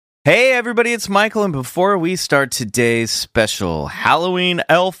Hey everybody, it's Michael, and before we start today's special Halloween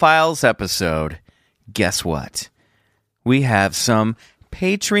L-Files episode, guess what? We have some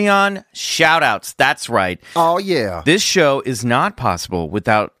Patreon shout-outs. That's right. Oh, yeah. This show is not possible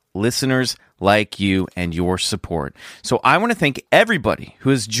without listeners like you and your support. So I want to thank everybody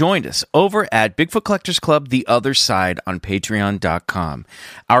who has joined us over at Bigfoot Collectors Club, The Other Side on patreon.com.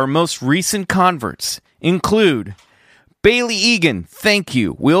 Our most recent converts include Bailey Egan, thank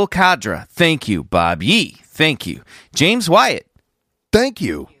you. Will Cadra, thank you. Bob Yee, thank you. James Wyatt, Thank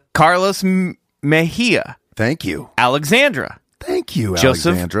you. Carlos Mejia, Thank you. Alexandra, Thank you, Joseph-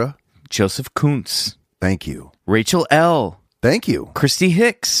 Alexandra. Joseph Kuntz, Thank you. Rachel L., Thank you. Christy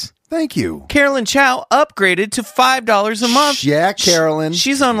Hicks, Thank you. Carolyn Chow upgraded to $5 a month. Yeah, Carolyn.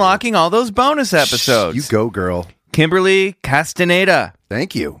 She's unlocking all those bonus episodes. You go, girl. Kimberly Castaneda,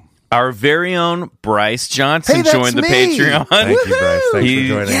 Thank you. our very own Bryce Johnson Hey, that's joined the me. Patreon. Thank you, Bryce. Thanks He-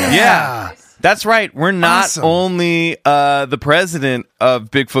 for joining us. Yeah. That's right. We're not Awesome. only the president of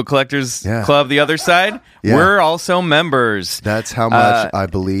Bigfoot Collectors Yeah. Club, The Other Side, Yeah. we're also members. That's how much I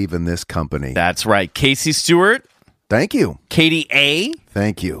believe in this company. That's right. Casey Stewart, Thank you. Katie A.,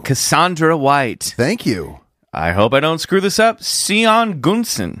 Thank you. Cassandra White. Thank you. I hope I don't screw this up. Sion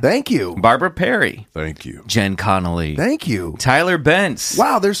Gunson. Thank you. Barbara Perry. Thank you. Jen Connolly. Thank you. Tyler Bentz.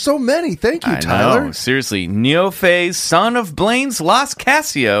 Wow, there's so many. Thank you, I Tyler. know, seriously. Neophase, son of Blaine's Lost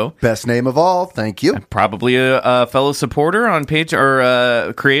Casio. Best name of all. Thank you. Probably a fellow supporter on page or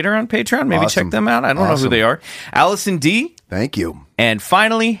a creator on Patreon. Maybe Awesome. check them out. I don't know who Awesome. they are. Allison D. Thank you. And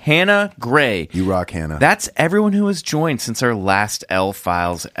finally, Hannah Gray. You rock, Hannah. That's everyone who has joined since our last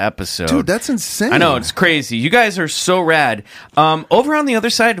L-Files episode. Dude, that's insane. I know, it's crazy. You guys are so rad. Over on the other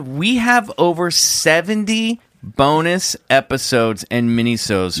side, we have over 70 bonus episodes and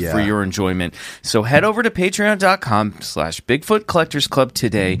minisodes Yeah. for your enjoyment. So head over to patreon.com/Bigfoot Collectors Club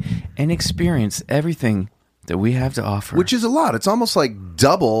today and experience everything that we have to offer. Which is a lot. It's almost like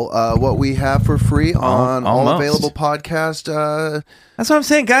double what we have for free on all almost. available podcast. That's what I'm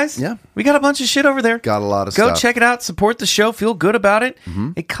saying, guys. Yeah. We got a bunch of shit over there. Got a lot of Go stuff. check it out. Support the show. Feel good about it.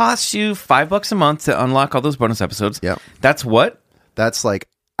 It costs you $5 a month to unlock all those bonus episodes. Yep. That's what? That's like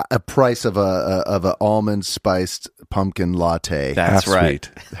a price of a almond spiced pumpkin latte. That's Half right.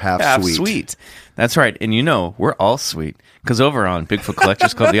 sweet. Half sweet. That's right. And you know, we're all sweet. Because over on Bigfoot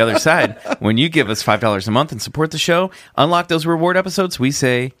Collectors Club, The Other Side, when you give us $5 a month and support the show, unlock those reward episodes, we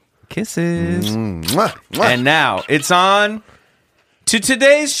say kisses. Mwah, mwah. And now it's on to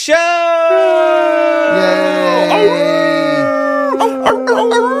today's show.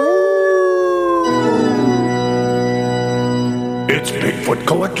 It's Bigfoot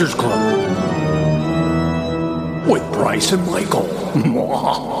Collectors Club with Bryce and Michael.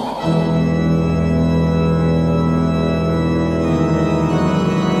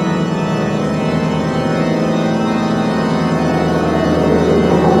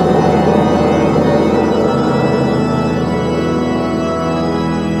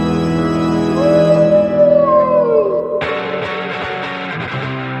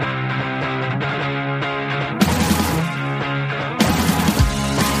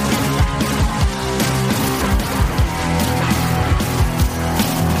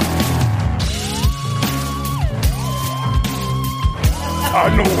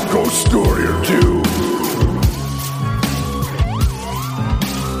 I know a ghost story or two.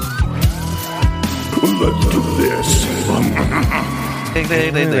 Let's do this.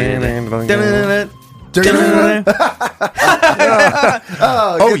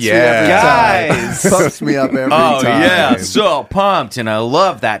 Oh, yeah. Guys. Pumps me up every Oh, time. yeah. So pumped. And I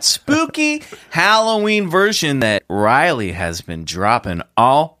love that spooky Halloween version that Riley has been dropping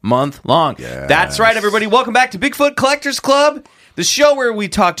all month long. Yes. That's right, everybody. Welcome back to Bigfoot Collectors Club, the show where we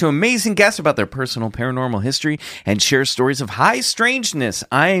talk to amazing guests about their personal paranormal history and share stories of high strangeness.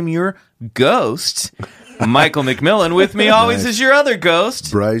 I am your ghost, Michael McMillan. With me always is your other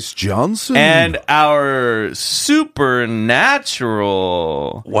ghost. Bryce Johnson. And our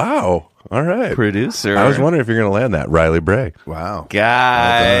supernatural Wow. All right. producer. I was wondering if you're going to land that, Riley Bray. Wow.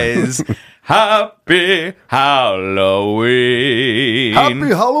 Guys, happy Halloween.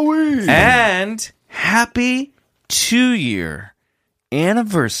 Happy Halloween. And happy 2-year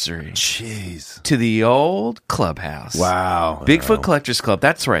anniversary Jeez. to the old clubhouse. Wow. Bigfoot Collectors Club.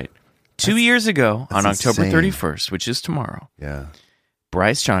 That's right. 2 years ago, on that's October insane. 31st, which is tomorrow, Yeah.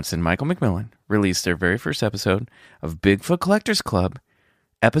 Bryce Johnson, Michael McMillan released their very first episode of Bigfoot Collectors Club,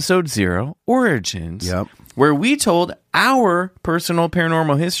 Episode 0, Origins, Yep. where we told our personal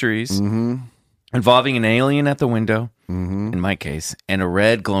paranormal histories involving an alien at the window, in my case, and a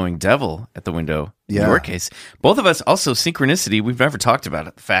red glowing devil at the window in Yeah. your case. Both of us also synchronicity. We've never talked about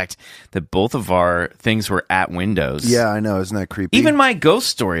it. The fact that both of our things were at windows. Yeah, I know. Isn't that creepy? Even my ghost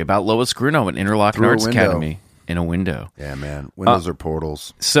story about Lois Grunow at Interlochen Through a Arts window. Academy in a window. Yeah, man. Windows are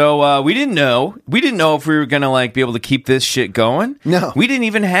portals. So we didn't know. We didn't know if we were gonna like be able to keep this shit going. No. We didn't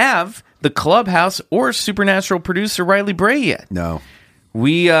even have the Clubhouse or Supernatural producer Riley Bray yet. No.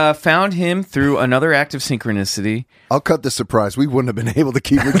 We found him through another act of synchronicity. I'll cut the surprise. We wouldn't have been able to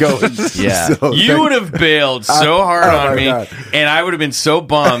keep it going. Yeah, So, you would have bailed so hard oh on my me, God. and I would have been so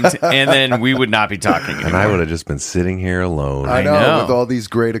bummed, and then we would not be talking anymore. And I would have just been sitting here alone. I know, know. with all these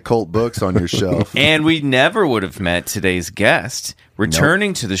great occult books on your shelf. And we never would have met today's guest.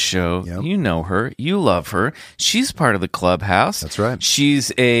 Returning to the show, Yep. you know her, you love her. She's part of the Clubhouse. That's right.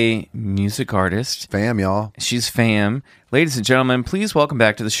 She's a music artist. Fam, y'all. She's fam. Ladies and gentlemen, please welcome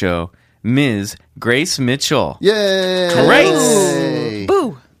back to the show, Ms. Grace Mitchell. Yay! Grace!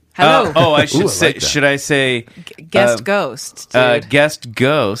 Boo. Hello. I should Ooh, I say. like that. Should I say Guest ghost. Dude. guest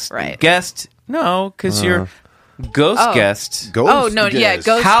ghost? Right. Guest? No, because you're ghost Oh. guest. Ghost Oh, no, yeah, guest.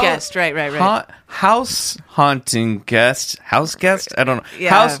 ghost How- guest. Right. House haunting guest. House guest? I don't know.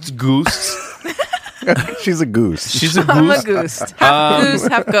 Yeah. House goose. She's a goose. She's a I'm a goose. goose. Half goose,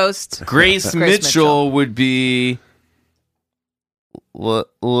 half ghost. Grace Mitchell would be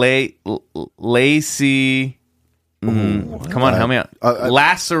Lacey. Come on, help me out.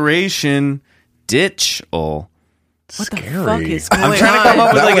 Laceration ditch. What Scary. the fuck is going on? I'm trying to come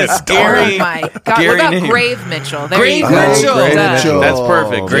up with like a scary. Oh my God. Gary What about name. Grave Mitchell? There Grave you go. Mitchell. Grave Duh. Mitchell. That's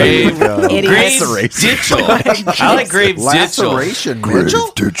perfect. There Grave. you go. Idiots. Grave Ditchell. I like Grave Ditchell. Laceration,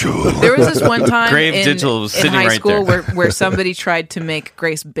 Mitchell? There was this one time Grave in, Ditchell was in sitting high right school there. where somebody tried to make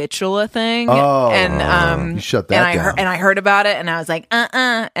Grace Bitchell a thing. Oh, and you shut that down. And I heard about it and I was like,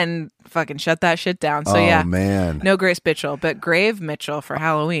 and fucking shut that shit down. So Oh, yeah. man. No Grace Bitchell, but Grave Mitchell for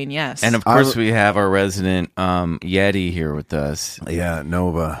Halloween, yes. And of course, we have our resident Yeti here with us. Yeah,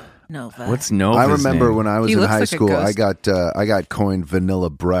 Nova. Nova. What's Nova's I remember name? when I was He in looks high like a school, I ghost. got coined Vanilla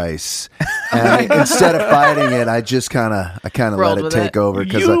Bryce, and instead of fighting it, I just kind of let Rolled it with take it. over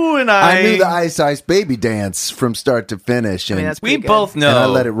because You and I- knew the Ice Ice Baby dance from start to finish, and, I mean, that's We pretty good. both and I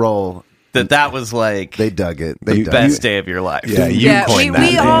let know it roll. that was like They dug it. They You- dug best it. day of your life. Yeah, you Yeah, coined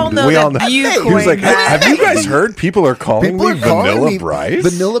we that. all dude. know we that all know. you He was coined like, that. have you guys heard people are calling People me are calling Vanilla me Bryce?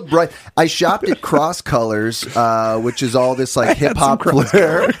 Vanilla Bryce. I shopped at Cross Colors, which is all this like hip hop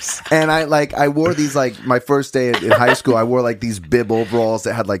flair, and I wore these like my first day in high school. I wore like these bib overalls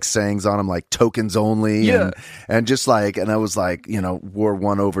that had like sayings on them, like tokens only, and just like, and I was like, wore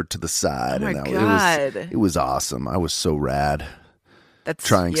one over to the side, Oh my and God. it was awesome. I was so rad, That's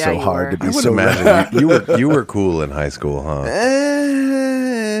trying so you hard were. to I be would so imagine rad. you were cool in high school, huh?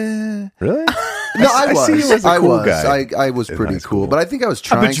 Really? No, I I was. see you as a I cool was. guy I was in pretty high cool, school. but I think I was bet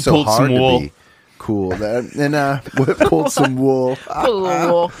trying you so pulled some hard wool. to be cool. Pulled some wool.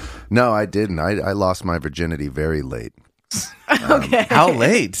 Cool. No, I didn't. I lost my virginity very late. Okay. How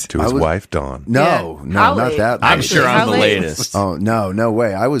late? To his wife, Dawn. No, Yeah. no, How not late? that. I'm late. sure I'm How the late? latest. Oh no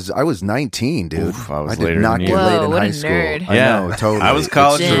way! I was 19, dude. Oof, I was did later not than get you. laid Whoa, in what a high school. nerd. I Yeah, know, totally. I was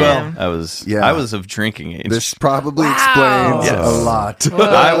college as well. Damn. I was of drinking age. This probably Wow. explains Yes. a lot.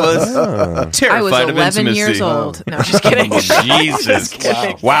 I was I terrified was of 11 intimacy. years old. No, just kidding. Jesus.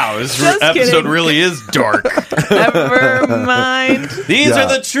 Wow, this Just episode kidding. really is dark. Never mind. These Yeah.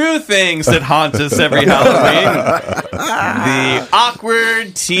 are the true things that haunt us every Halloween. The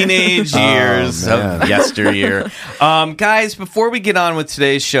awkward teenage years man. of yesteryear. Guys, before we get on with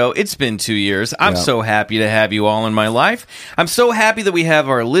today's show, it's been 2 years. I'm Yeah. so happy to have you all in my life. I'm so happy that we have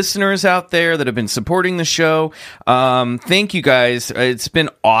our listeners out there that have been supporting the show. Thank you guys. It's been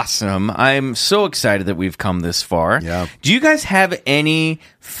awesome. I'm so excited that we've come this far. Yeah. Do you guys have any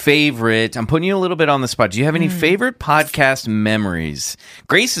favorite, I'm putting you a little bit on the spot, do you have any favorite podcast memories?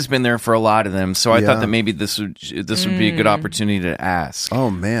 Grace has been there for a lot of them, so I Yeah. thought that maybe this would be a good opportunity to ask. Oh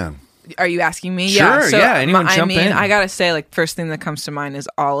man. Are you asking me? Sure, So, yeah, anyone I jump mean, in. I gotta say, like, first thing that comes to mind is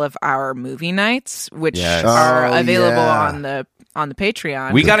all of our movie nights, which Yes. are Oh, available yeah. on the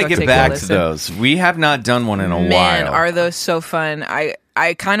Patreon. We got to Go get take a back to listen. those. We have not done one in a Man, while. are those so fun?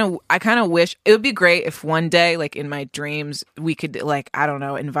 I kind of wish it would be great if one day, like in my dreams, we could, like, I don't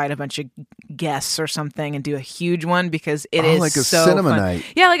know, invite a bunch of guests or something and do a huge one, because it is like a so cinema fun. night.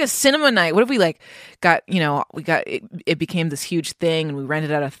 Yeah, like a cinema night. What if we it became this huge thing and we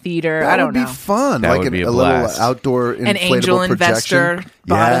rented out a theater? That I don't would know. be fun. That like would be a little blast. outdoor An inflatable angel projection. investor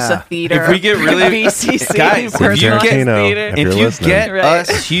bought us a theater. If we get really BCC, guys, if you personalized get Tarantino, theater. if if you're you listening. get Right.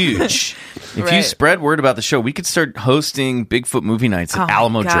 us huge, If you Right. spread word about the show, we could start hosting Bigfoot movie nights at Oh my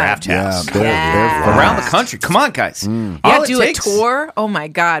Alamo God. Draft House. they're fun. Around the country. Come on, guys. Yeah, All it do takes- a tour. Oh my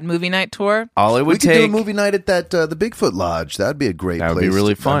God, movie night tour. All it We would could do a take. movie night at that the Bigfoot Lodge. That'd be a great That would place. be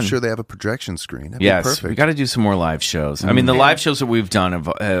really fun. I'm sure they have a projection screen. That'd be Yes, perfect. we got to do some more live shows. I mean, the live shows that we've done,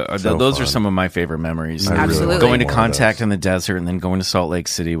 those are fun. some of my favorite memories. I really Absolutely. want Going to more of Contact those. in the desert and then going to Salt Lake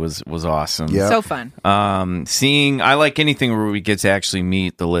City was awesome. Yeah. So fun. I like anything where we get to actually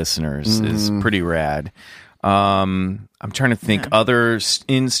meet the listeners is pretty rad. I'm trying to think other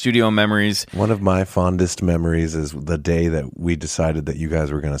in studio memories. One of my fondest memories is the day that we decided that you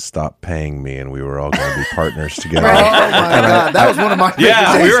guys were going to stop paying me and we were all going to be partners together. Oh my god, that was one of my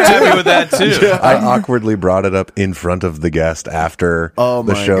Yeah, favorite we were days, happy with that too. I awkwardly brought it up in front of the guest after Oh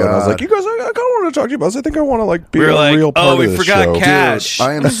the my show, and I was God. like, "You guys, I kind of want to talk to you about this. I think I want to like be We were a like, real part we of this forgot show." cash.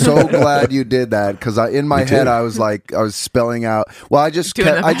 I am so glad you did that because in my head I was like I was spelling out. Well, I just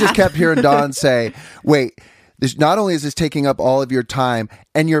Doing the math. kept hearing Don say, "Wait, this not only is this taking up all of your time,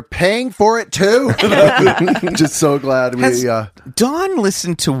 and you're paying for it too." Just so glad we. Has Dawn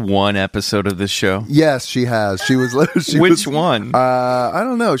listened to one episode of this show? Yes, she has. She was. She Which was, one? I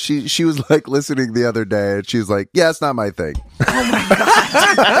don't know. She was like listening the other day, and she was like, "Yeah, it's not my thing."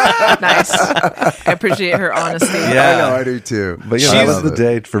 Nice. I appreciate her honesty. Yeah. I know, I do too. But I that was love the it.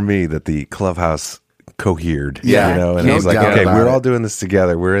 day for me that the clubhouse cohered. Yeah. you know, and No it was like, doubt okay, about we're it. all doing this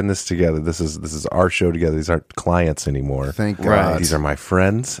together. We're in this together. This is our show together. These aren't clients anymore. Thank God. Right. These are my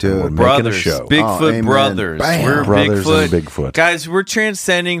friends. Dude. and we're making a Brothers, show. Bigfoot amen. brothers. Bam. We're Brothers Bigfoot. and Bigfoot. Guys, we're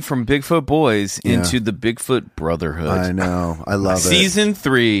transcending from Bigfoot boys into the Bigfoot Brotherhood. I know. I love it. Season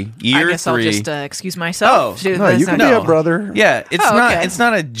 3, year I guess 3. I'll just excuse myself. Oh, Do No, this you can and- be a brother. Yeah, it's Oh, not. okay. It's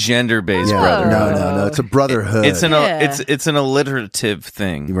not a gender-based Yeah. brotherhood. No. It's a brotherhood. It's an Yeah. it's an alliterative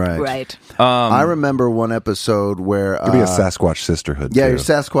thing. right. Right. I remember one episode where Could be a Sasquatch sisterhood. yeah, too. your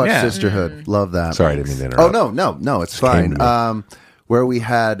Sasquatch Yeah. sisterhood. Love that. Sorry, I didn't mean to Oh interrupt. no, it's came fine. to me. Where we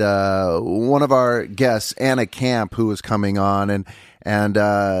had one of our guests, Anna Camp, who was coming on, and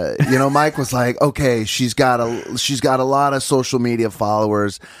Mike was like, okay, she's got a lot of social media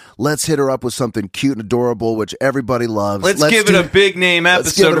followers. Let's hit her up with something cute and adorable, which everybody loves. Let's give it a big name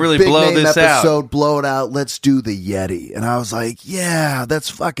Let's give episode it to a really big blow name this episode, out. blow it out. Let's do the Yeti. And I was like, yeah, that's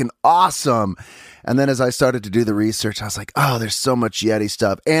fucking awesome. And then as I started to do the research, I was like, oh, there's so much Yeti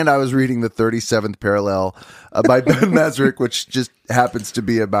stuff. And I was reading the 37th Parallel by Ben Mesrick, which just happens to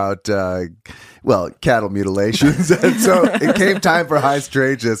be about, cattle mutilations. And so it came time for High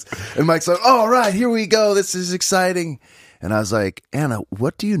Strangeness. And Mike's like, oh, all right, here we go. This is exciting. And I was like, Anna,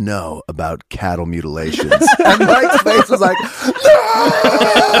 what do you know about cattle mutilations? And Mike's face was like,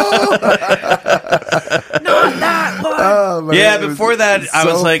 Not that one. oh, man, Yeah, it was before that, I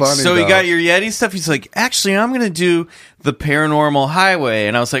so was like, funny, so you though. got your Yeti stuff? He's like, actually, I'm going to do the Paranormal Highway.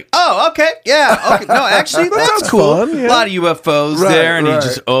 And I was like, oh, okay, yeah. Okay. No, actually, that's sounds cool. fun, yeah. A lot of UFOs Right, there. And right. he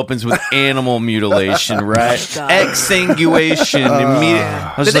just opens with animal mutilation, right? God. Exsanguation. immediate.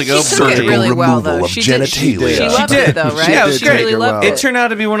 I was But like, she oh, took it buddy. really well, though. Removal of She did. She genitalia. loved She did. it, though, right? Yeah, it was she great. really loved It it. turned out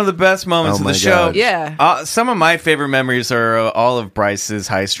to be one of the best moments Oh of my the show. God. Yeah. Some of my favorite memories are all of Bryce's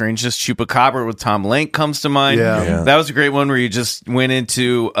High Strangeness. Chupacabra with Tom Link comes to mind. Yeah. Yeah. That was a great one where you just went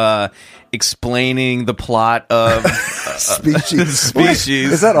into explaining the plot of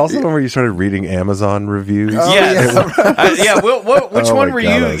Species. Is that also the one where you started reading Amazon reviews? Oh, Yes. yeah. Which Oh one my were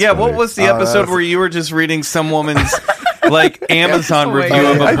God, you? that's Yeah, funny. what was the episode where you were just reading some woman's like Amazon Oh my review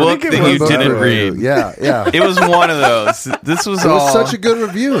of God. a book that you didn't read? Yeah. It was one of those. This was It all was such a good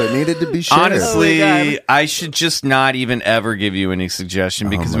review. It needed to be shared. Honestly, Oh my God. I should just not even ever give you any suggestion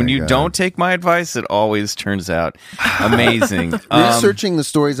because my when you God. don't take my advice, it always turns out amazing. Researching the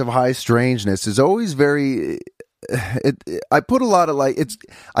stories of high strangeness is always very. I put a lot of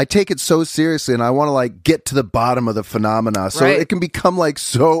I take it so seriously, and I want to get to the bottom of the phenomena. So Right. it can become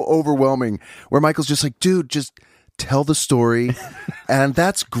so overwhelming. Where Michael's just like, dude, just tell the story, and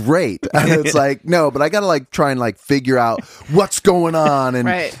that's great. And it's like, no, but I got to try and figure out what's going on and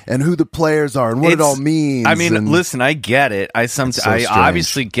Right. and who the players are and what it It's- all means. I mean, and- listen, I get it. I so strange.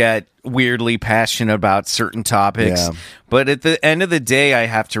 obviously get weirdly passionate about certain topics, Yeah. but at the end of the day, I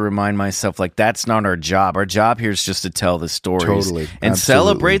have to remind myself that's not our job. Our job here is just to tell the stories Totally. and Absolutely.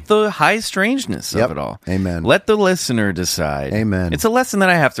 celebrate the high strangeness Yep. of it all. Amen. Let the listener decide. Amen. It's a lesson that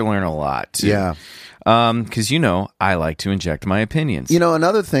I have to learn a lot. Too. Yeah. Because I like to inject my opinions.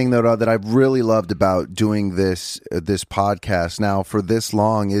 Another thing though that I've really loved about doing this podcast now for this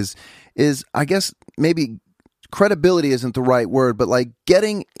long is I guess maybe credibility isn't the right word, but like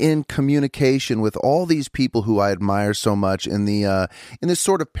getting in communication with all these people who I admire so much in this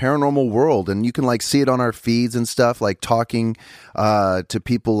sort of paranormal world. And you can like see it on our feeds and stuff, like talking to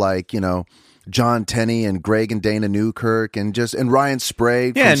people like, John Tenney and Greg and Dana Newkirk and Ryan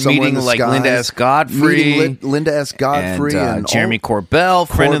Sprague. Yeah, from and meeting the like Skies. Linda S. Godfrey. Meeting Linda S. Godfrey and Jeremy Corbell,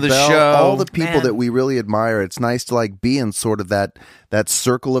 friend of the Corbell, show. all the people Man. that we really admire. It's nice to like be in sort of that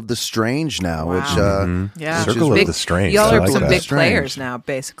circle of the strange now, Wow. which Yeah, Circle Big- of the strange. Y'all I are like some that. big Strange. players now,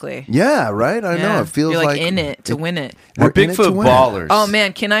 basically. yeah, right. I know Yeah. it feels You're like in it to win it. We're in it to Bigfoot win. ballers. Oh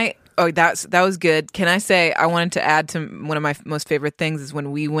man, can I? Oh, that was good. Can I say I wanted to add to one of my most favorite things is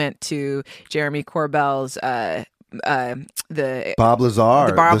when we went to Jeremy Corbell's the Bob Lazar,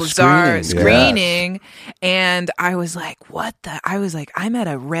 the Bob Lazar screening, Yes. and I was like, "What the?" I was like, "I'm at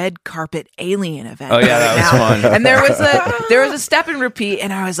a red carpet alien event." Oh, yeah, that was right now." fun. And there was a step and repeat,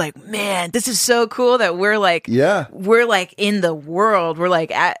 and I was like, "Man, this is so cool that we're like, we're like in the world. We're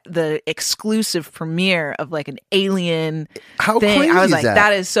like at the exclusive premiere of like an alien How thing." crazy I was is like, that?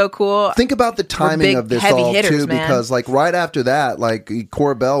 "That is so cool." Think about the timing big, of this heavy all hitters, too, man. because like right after that, like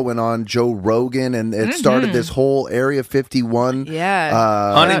Corbell went on Joe Rogan, and it started this whole Area 51.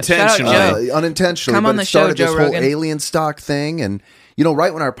 Yeah. Unintentionally. Shout out Joe. Unintentionally, Come but on it the show, started this Joe whole Rogan. alien stock thing, and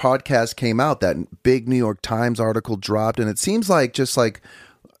right when our podcast came out, that big New York Times article dropped, and it seems like just like.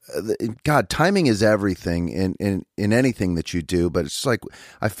 God, timing is everything in anything that you do, but it's just like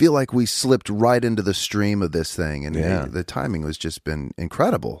I feel like we slipped right into the stream of this thing, and the timing has just been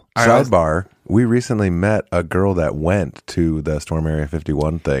incredible. Sidebar: we recently met a girl that went to the Storm Area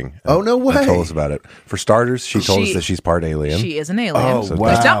 51 thing. Oh, no way. And told us about it. For starters, she told us that she's part alien. She is an alien. Oh, She's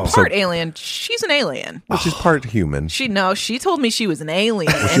wow. not part alien. She's an alien. but she's part human. She told me she was an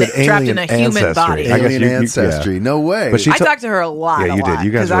alien she and had trapped in alien a human ancestry. body. I guess Alien you- ancestry, no way. But she I to- talked to her a lot. Yeah, you did.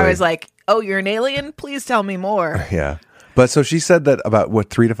 You guys because I really- was like, "Oh, you're an alien? Please tell me more." Yeah. But so she said that about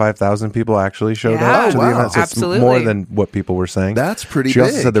 3,000 to 5,000 people actually showed Yeah. up to Oh, the wow. event. So Absolutely. it's more than what people were saying. That's pretty She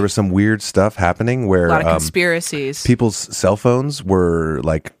also big. said there was some weird stuff happening where A lot of conspiracies. people's cell phones were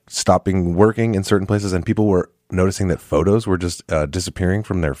like stopping working in certain places, and people were noticing that photos were just disappearing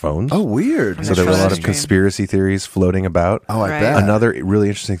from their phones. Oh, weird. So there were a lot of Stream. conspiracy theories floating about. Oh, I Right. bet. Another really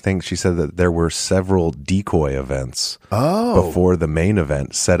interesting thing, she said that there were several decoy events before the main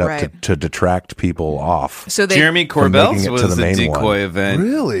event set up Right. to detract people off. So they Jeremy From Corbell's making it to was the a main decoy one. event.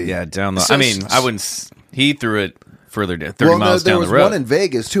 Really? Yeah, down the. So- I mean, I wouldn't. He threw it further down, 30 miles there down was the road. one in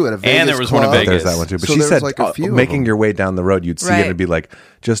Vegas too, at a Vegas And there was one in club. Vegas. There's that one too. But So she there said was like a few of making them. your way down the road, you'd see it Right. and be like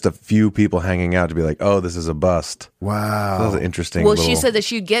just a few people hanging out to be like, oh, this is a bust. Wow. That was an interesting Well, little... she said that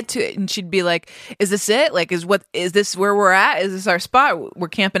she'd get to it and she'd be like, "Is this it? Like, is this where we're at? Is this our spot? We're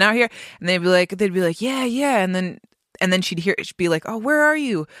camping out here?" And they'd be like, "Yeah, yeah." And then she'd be like, "Oh, where are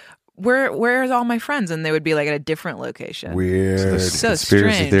you? Where's all my friends?" And they would be like at a different location. Weird. So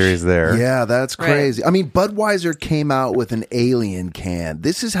conspiracy strange. theories there. Yeah, that's Right. crazy. I mean, Budweiser came out with an alien can.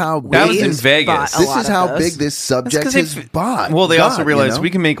 This is how big That was in He's Vegas. bought a this lot is of how those. big this subject has bought. Well, they also got, realized you know? we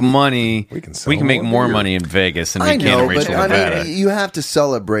can make money. We can We sell can make more more beer. money in Vegas than we I can know, in but Rachel, I Nevada. mean, you have to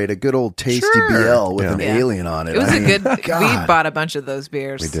celebrate a good old tasty Sure. BL with Yeah. an Yeah. alien on it. It was I a mean, good. We God, bought a bunch of those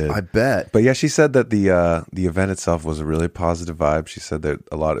beers. We did. I bet. But yeah, she said that the event itself was a really positive vibe. She said that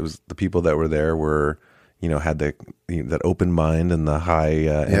it was the people that were there were, had that open mind and the high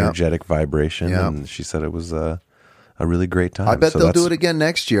energetic vibration. Yeah. And she said it was a really great time. I bet So they'll that's- do it again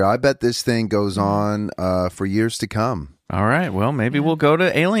next year. I bet this thing goes on for years to come. All right. Well, maybe we'll go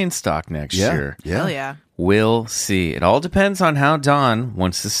to Alien Stock next year. Hell yeah. We'll see. It all depends on how Don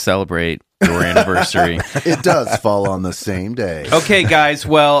wants to celebrate your anniversary. It does fall on the same day. Okay, guys.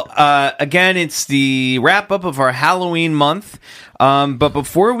 Well, again, it's the wrap up of our Halloween month. But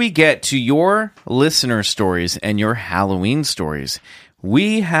before we get to your listener stories and your Halloween stories,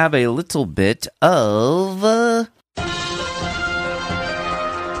 we have a little bit of.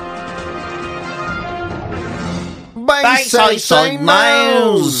 Bang,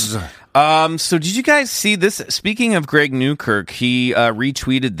 Miles. So did you guys see this? Speaking of Greg Newkirk, he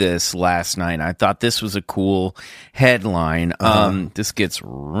retweeted this last night. I thought this was a cool headline. This gets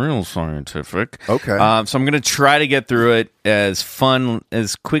real scientific. Okay. So I'm going to try to get through it as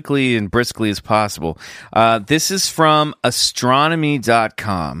quickly and briskly as possible. This is from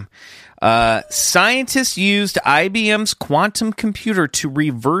astronomy.com. Scientists used IBM's quantum computer to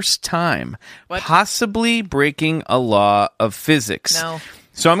reverse time, possibly breaking a law of physics. No.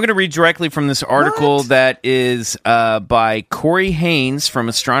 So I'm going to read directly from this article that is by Corey Haynes from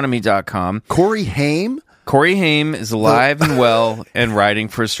astronomy.com. Corey Haim? Corey Haim is alive and well and writing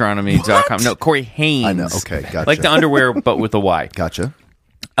for astronomy.com. No, Corey Haynes. I know. Okay, gotcha. Like the underwear, but with a Y. Gotcha.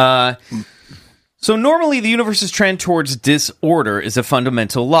 So normally the universe's trend towards disorder is a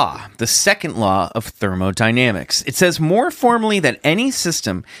fundamental law, the second law of thermodynamics. It says more formally that any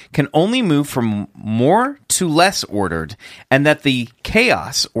system can only move from more to less ordered, and that the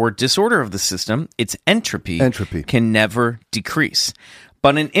chaos or disorder of the system, its entropy, can never decrease.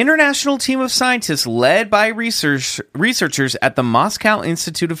 But an international team of scientists led by researchers at the Moscow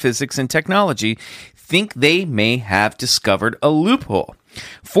Institute of Physics and Technology think they may have discovered a loophole.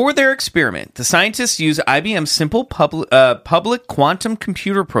 For their experiment, the scientists use IBM's simple public quantum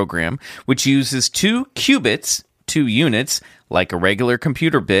computer program, which uses 2 qubits, 2 units, like a regular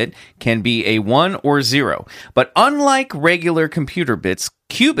computer bit, can be a 1 or 0. But unlike regular computer bits,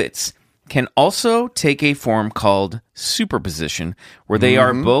 qubits can also take a form called superposition, where they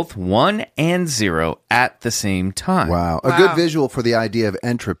are both 1 and 0 at the same time. Wow. A good visual for the idea of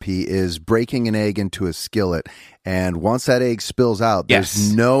entropy is breaking an egg into a skillet, and once that egg spills out,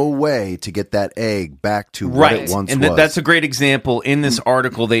 there's no way to get that egg back to what it once was. And that's a great example. In this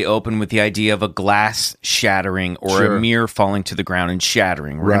article, they open with the idea of a glass shattering or a mirror falling to the ground and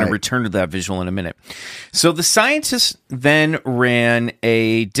shattering. We're going to return to that visual in a minute. So the scientists then ran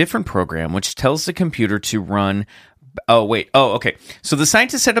a different program, which tells the computer to run... So the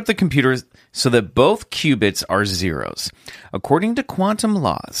scientists set up the computer so that both qubits are zeros. According to quantum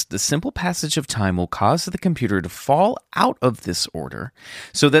laws, the simple passage of time will cause the computer to fall out of this order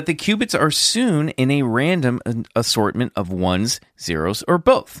so that the qubits are soon in a random assortment of ones, zeros, or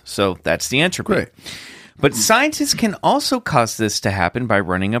both. So that's the entropy. Great. But scientists can also cause this to happen by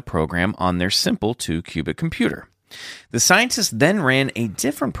running a program on their simple 2-qubit computer. The scientists then ran a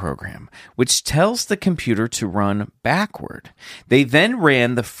different program, which tells the computer to run backward. They then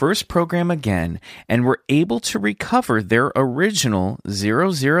ran the first program again and were able to recover their original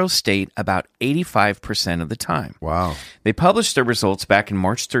 00 state about 85% of the time. Wow. They published their results back in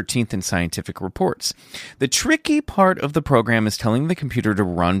March 13th in Scientific Reports. The tricky part of the program is telling the computer to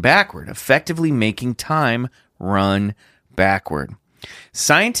run backward, effectively making time run backward.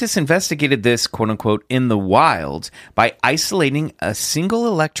 Scientists investigated this, quote-unquote, in the wild by isolating a single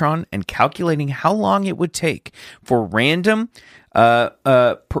electron and calculating how long it would take for random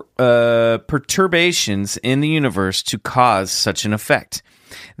perturbations in the universe to cause such an effect.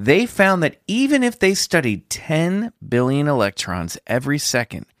 They found that even if they studied 10 billion electrons every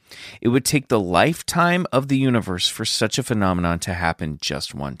second, it would take the lifetime of the universe for such a phenomenon to happen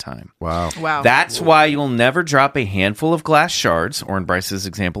just one time. Wow. That's why you'll never drop a handful of glass shards, or in Bryce's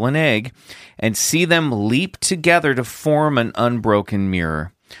example, an egg, and see them leap together to form an unbroken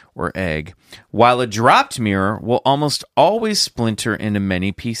mirror or egg, while a dropped mirror will almost always splinter into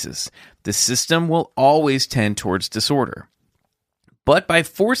many pieces. The system will always tend towards disorder. But by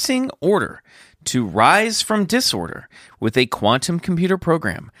forcing order to rise from disorder with a quantum computer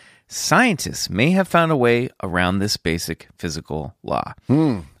program, scientists may have found a way around this basic physical law.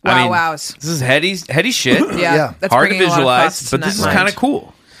 This is heady shit. Yeah. That's hard to bringing a lot of visualize, thoughts but to this is that kind mind. of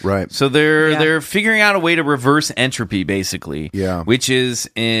cool. Right. So they're figuring out a way to reverse entropy, basically. Yeah. Which is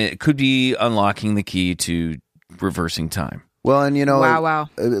could be unlocking the key to reversing time. Well, and Wow.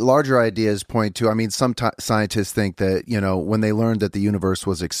 larger ideas point to, some scientists think that, when they learned that the universe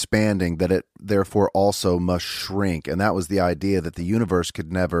was expanding, that it therefore also must shrink. And that was the idea, that the universe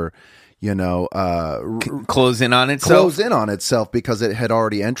could never, Close in on itself because it had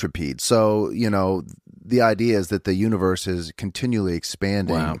already entropied. So, the idea is that the universe is continually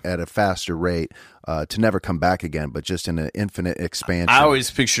expanding at a faster rate to never come back again, but just in an infinite expansion. I always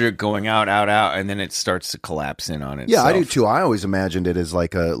picture it going out, and then it starts to collapse in on itself. Yeah, I do too. I always imagined it as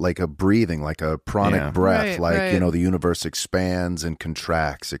like a breathing, like a pranic breath. The universe expands and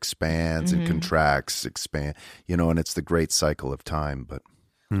contracts, expands and contracts, and it's the great cycle of time. But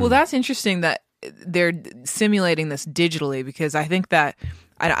Well, that's interesting that they're simulating this digitally, because I think that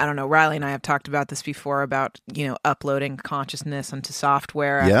I don't know, Riley and I have talked about this before about, uploading consciousness onto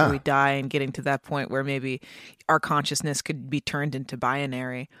software after we die and getting to that point where maybe our consciousness could be turned into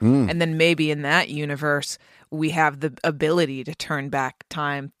binary. And then maybe in that universe, we have the ability to turn back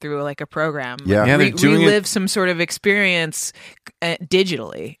time through like a program. Yeah. Relive some sort of experience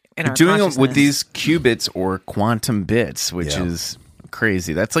digitally in our doing it consciousness. with these qubits or quantum bits, which is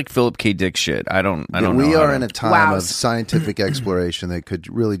crazy. That's like Philip K. Dick shit. I don't know. We are in a time Wow. of scientific exploration that could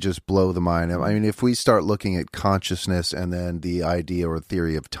really just blow the mind. I mean, if we start looking at consciousness and then the idea or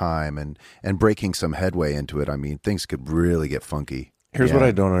theory of time and breaking some headway into it, things could really get funky. Here's what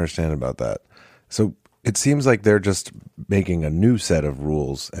I don't understand about that. So It seems like they're just making a new set of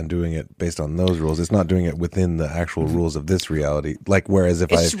rules and doing it based on those rules. It's not doing it within the actual rules of this reality. Like, whereas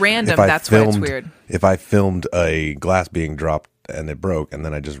if It's random, if I that's why it's filmed, weird. If I filmed a glass being dropped and it broke, and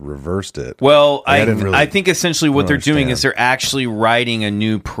then I just reversed it. Well, like, I think essentially what they're doing is understand. they're actually writing a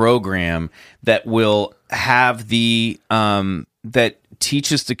new program that will have that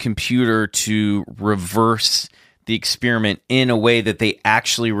teaches the computer to reverse the experiment in a way that they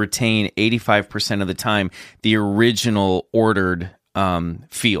actually retain 85% of the time the original ordered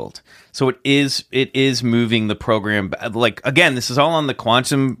field. So it is moving the program. Like, again, this is all on the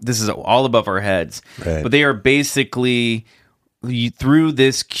quantum. This is all above our heads. Right. But they are basically through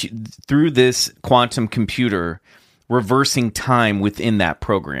this quantum computer reversing time within that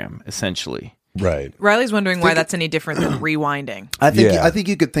program, essentially. Right. Riley's wondering why that's any different than rewinding. I Yeah. think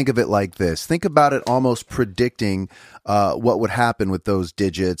you could think of it like this. Think about it almost predicting what would happen with those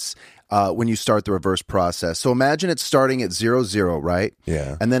digits when you start the reverse process. So imagine it's starting at 0, 0, right?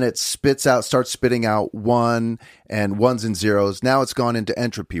 Yeah. And then it starts spitting out 1 and ones and zeros. Now it's gone into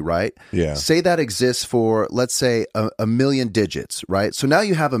entropy, right? Yeah. Say that exists for, let's say, a million digits, right? So now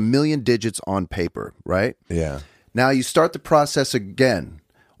you have a million digits on paper, right? Yeah. Now you start the process again.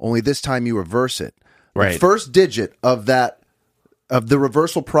 Only this time you reverse it. Right. The first digit of the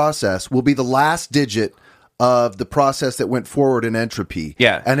reversal process will be the last digit of the process that went forward in entropy.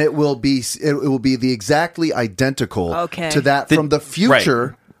 Yeah. And it will be the exactly identical Okay. to that from the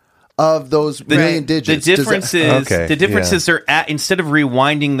future of those million digits. The difference is they're instead of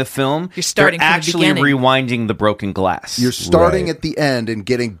rewinding the film, You're starting they're from the actually beginning. rewinding the broken glass. You're starting Right. at the end and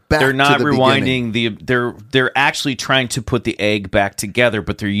getting back They're not to the beginning. rewinding they're actually trying to put the egg back together,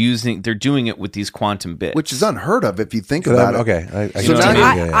 but they're doing it with these quantum bits. Which is unheard of if you think about it. Okay. I So get now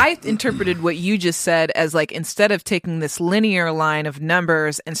it. you- Yeah. I interpreted what you just said as like instead of taking this linear line of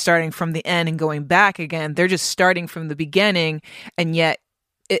numbers and starting from the end and going back again, they're just starting from the beginning, and yet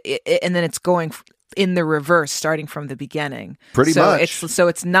and then it's going in the reverse, starting from the beginning. Pretty much.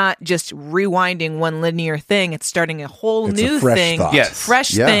 It's not just rewinding one linear thing; it's starting a whole It's a new fresh thing, thought. Yes.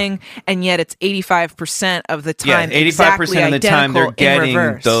 fresh Yeah. thing, and yet it's 85% of the yeah, time. 85% of the time they're identical in getting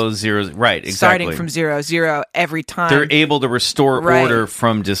reverse. those zeros right. Exactly. Starting from 0, 0 every time. they're able to restore Right. order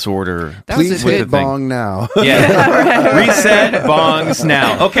from disorder. That was Please a hit good bong now. Yeah. Reset bongs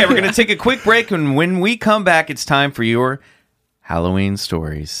now. Okay, we're going to take a quick break, and when we come back, it's time for your Halloween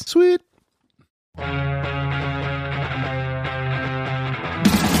stories. Sweet.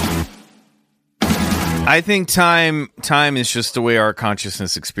 I think time is just the way our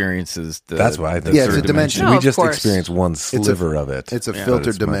consciousness experiences the That's what I think. Yeah, it's third a dimension. No, We of just course. experienced one sliver of it. It's a Yeah, filtered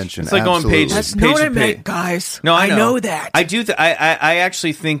it's much- dimension. It's like going Absolutely. pages. That's not what I page to meant, page. guys. No, I know that. I do. I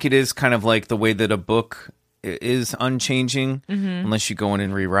actually think it is kind of like the way that a book is unchanging, unless you go in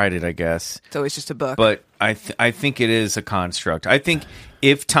and rewrite it, I guess. It's always just a book. But I think it is a construct. I think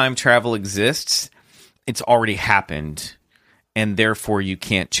if time travel exists, it's already happened, and therefore you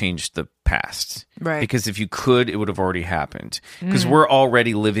can't change the past. Right. Because if you could, it would have already happened. Because we're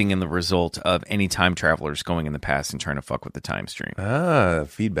already living in the result of any time travelers going in the past and trying to fuck with the time stream.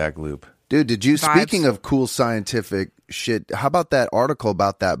 Feedback loop. Dude, did you, Vibes. speaking of cool scientific shit, how about that article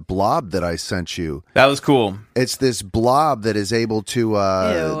about that blob that I sent you? That was cool. It's this blob that is able to,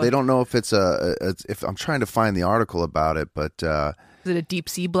 Ew. they don't know if it's if I'm trying to find the article about it, but Is it a deep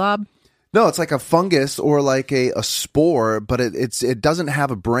sea blob? no, it's like a fungus or like a spore, but it doesn't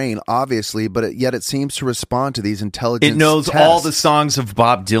have a brain, obviously, but yet it seems to respond to these intelligence It knows tests. all the songs of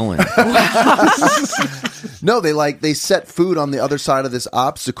Bob Dylan. No, they set food on the other side of this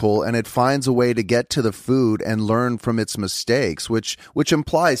obstacle, and it finds a way to get to the food and learn from its mistakes, which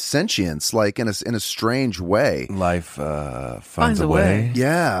implies sentience, like in a strange way. Life finds a way.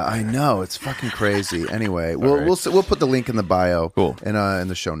 Yeah, I know, it's fucking crazy. Anyway, we'll put the link in the bio, Cool. in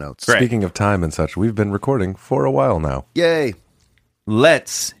the show notes. Great. Speaking of time and such, we've been recording for a while now. Yay!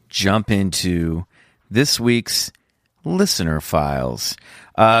 Let's jump into this week's listener files.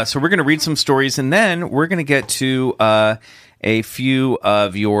 So we're going to read some stories, and then we're going to get to a few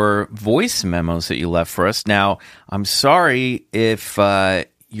of your voice memos that you left for us. Now, I'm sorry if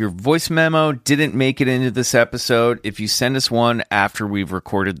your voice memo didn't make it into this episode. If you send us one after we've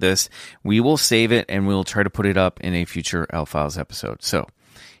recorded this, we will save it, and we'll try to put it up in a future L Files episode. So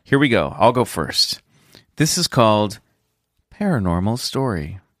here we go. I'll go first. This is called Paranormal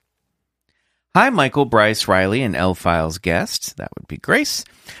Story. Hi, Michael, Bryce, Riley, and L-Files guests. That would be Grace.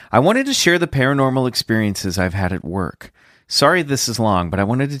 I wanted to share the paranormal experiences I've had at work. Sorry this is long, but I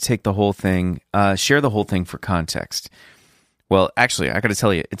wanted to take the whole thing, share the whole thing for context. Well, actually, I got to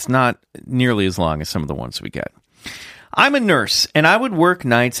tell you, it's not nearly as long as some of the ones we get. I'm a nurse, and I would work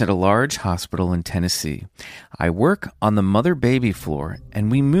nights at a large hospital in Tennessee. I work on the mother-baby floor, and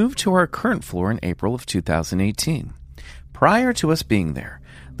we moved to our current floor in April of 2018. Prior to us being there,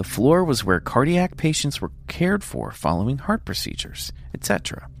 the floor was where cardiac patients were cared for following heart procedures,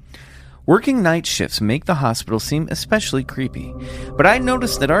 etc. Working night shifts make the hospital seem especially creepy, but I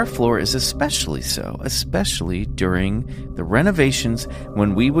noticed that our floor is especially so, especially during the renovations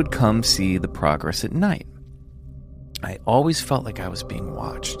when we would come see the progress at night. I always felt like I was being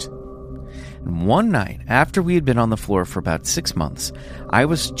watched. And one night, after we had been on the floor for about 6 months, I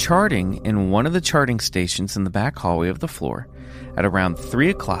was charting in one of the charting stations in the back hallway of the floor at around 3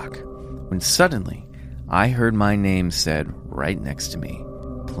 o'clock, when suddenly I heard my name said right next to me,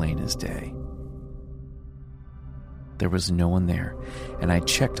 plain as day. There was no one there, and I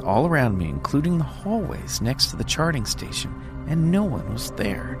checked all around me, including the hallways next to the charting station, and no one was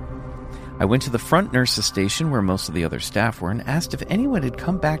there. I went to the front nurse's station where most of the other staff were and asked if anyone had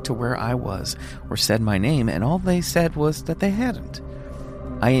come back to where I was or said my name, and all they said was that they hadn't.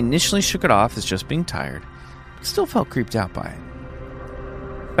 I initially shook it off as just being tired, but still felt creeped out by it.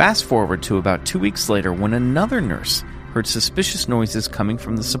 Fast forward to about 2 weeks later when another nurse heard suspicious noises coming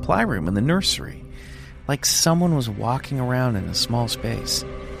from the supply room in the nursery, like someone was walking around in a small space.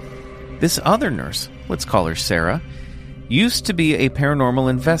 This other nurse, let's call her Sarah, used to be a paranormal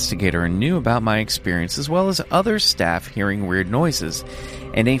investigator and knew about my experience as well as other staff hearing weird noises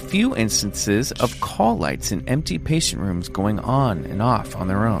and a few instances of call lights in empty patient rooms going on and off on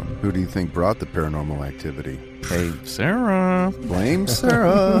their own. Who do you think brought the paranormal activity? Hey, Sarah. Blame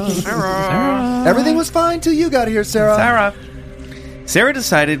Sarah. Sarah. Everything was fine till you got here, Sarah. Sarah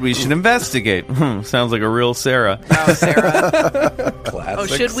decided we should investigate. Sounds like a real Sarah. Oh, Sarah.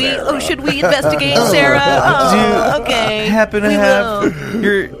 Classic Should we investigate investigate Sarah? Oh, okay. Happen to have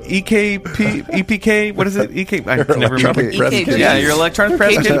your EPK? What is it? EK? I can never remember. EKG. Yeah, your electronic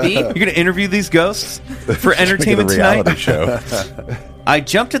press kit. KGB. You're going to interview these ghosts for entertainment the tonight? reality show. I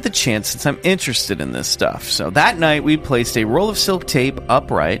jumped at the chance since I'm interested in this stuff. So that night we placed a roll of silk tape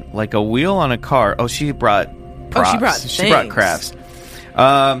upright, like a wheel on a car. Oh, she brought props. She brought crafts.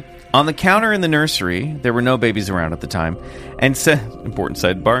 On the counter in the nursery, there were no babies around at the time, and said, important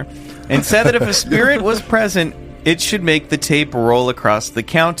sidebar, and said that if a spirit was present, it should make the tape roll across the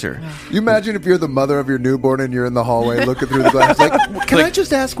counter. You imagine if you're the mother of your newborn and you're in the hallway looking through the glass, like, can I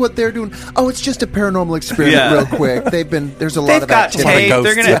just ask what they're doing? Oh, it's just a paranormal experiment, real quick. There's a lot They've of got activity.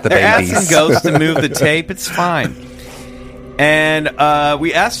 tape. They're asking ghosts to move the tape. It's fine. And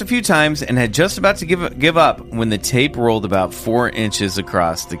we asked a few times and had just about to give up when the tape rolled about 4 inches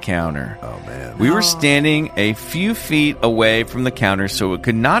across the counter. Oh, man. We were standing a few feet away from the counter, so it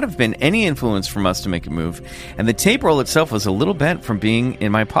could not have been any influence from us to make it move. And the tape roll itself was a little bent from being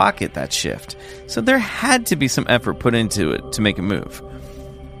in my pocket that shift. So there had to be some effort put into it to make it move.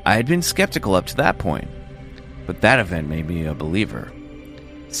 I had been skeptical up to that point, but that event made me a believer.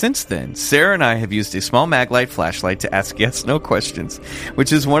 Since then, Sarah and I have used a small Maglite flashlight to ask yes/no questions,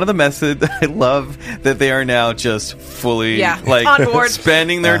 which is one of the methods I love that they are now just fully on board.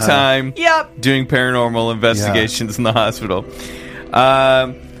 spending their time doing paranormal investigations in the hospital.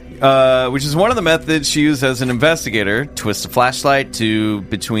 Which is one of the methods she used as an investigator. Twist a flashlight to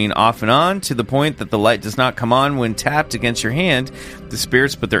between off and on to the point that the light does not come on when tapped against your hand. The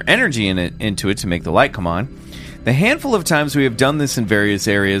spirits put their energy into it to make the light come on. The handful of times we have done this in various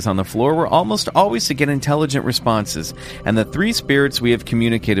areas on the floor were almost always to get intelligent responses, and the 3 spirits we have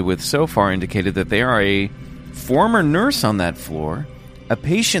communicated with so far indicated that they are a former nurse on that floor, a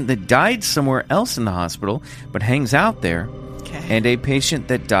patient that died somewhere else in the hospital but hangs out there, and a patient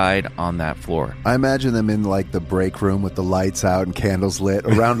that died on that floor. I imagine them in like the break room with the lights out and candles lit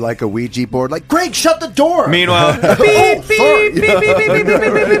around like a Ouija board. Like, Greg, shut the door. Meanwhile,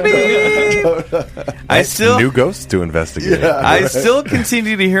 I still new ghosts to investigate. Yeah. I still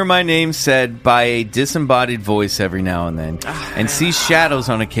continue to hear my name said by a disembodied voice every now and then, and see shadows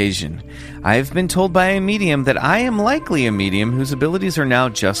on occasion. I have been told by a medium that I am likely a medium whose abilities are now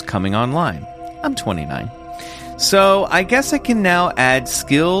just coming online. I'm 29. So, I guess I can now add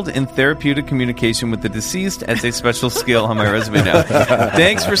skilled in therapeutic communication with the deceased as a special skill on my resume now.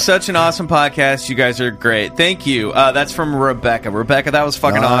 Thanks for such an awesome podcast. You guys are great. Thank you. That's from Rebecca. Rebecca, that was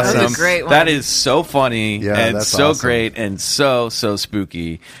fucking awesome. That was a great one. That is so funny and that's so awesome. great and so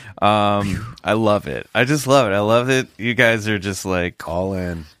spooky. I love it. I just love it. I love it. You guys are just like... all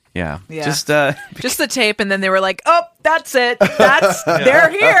in. Yeah. Just the tape, and then they were like, "Oh, that's it. They're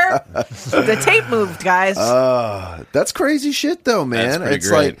here. The tape moved, guys." That's crazy shit, though, man. That's pretty It's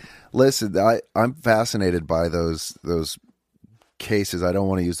great. like, listen, I'm fascinated by those cases, I don't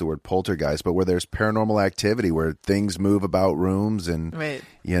want to use the word poltergeist, but where there's paranormal activity, where things move about rooms and, Right.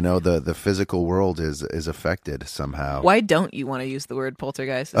 the physical world is affected somehow. Why don't you want to use the word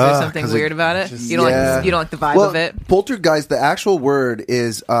poltergeist? Is there something 'cause weird about it? You don't like the vibe Well, of it? Poltergeist, the actual word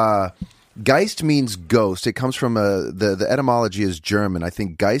is Geist means ghost. It comes from the etymology is German. I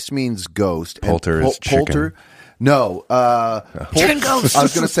think Geist means ghost. and Polter is chicken. Polter. No, Chicken ghost. I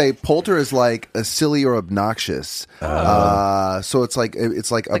was going to say polter is like a silly or obnoxious. So it's like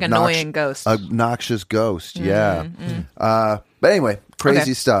annoying ghost. Obnoxious ghost. Yeah. But anyway, crazy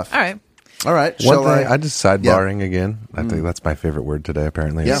Okay. stuff. All right. All right. One Shall thing, I just sidebarring again. I Mm. think that's my favorite word today,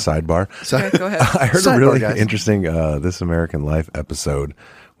 apparently, Yeah. is sidebar. Okay, go ahead. I heard Sidebar, a really guys. interesting This American Life episode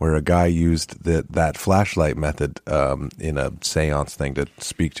where a guy used that flashlight method in a seance thing to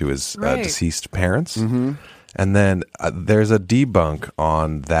speak to his Right. deceased parents. Mm-hmm. And then there's a debunk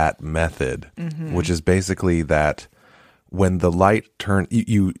on that method, which is basically that when the light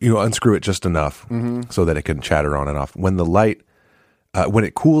you unscrew it just enough so that it can chatter on and off. When the light, when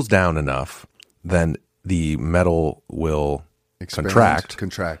it cools down enough, then the metal will contract,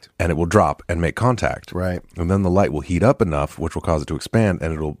 and it will drop and make contact. Right. And then the light will heat up enough, which will cause it to expand,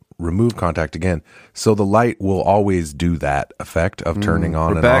 and it'll remove contact again. So the light will always do that effect of turning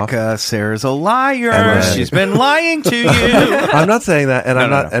on and off. Rebecca, Sarah's a liar. then- She's been lying to you. I'm not saying that, and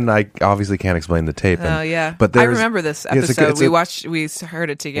I'm no, not, and I obviously can't explain the tape. Oh yeah, but I there's- remember this it's a- episode. it's We a- watched. We heard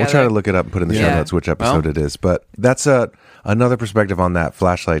it together. We'll try to look it up and put in the show Yeah. notes which episode it is. But that's another perspective on that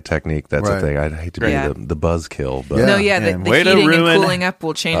flashlight technique. That's Right. a thing. I'd hate to be Yeah. the buzzkill, but No, yeah, the And way to heating and ruin cooling up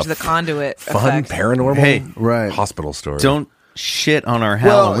will change the conduit fun effect. paranormal Right. hospital story. Don't shit on our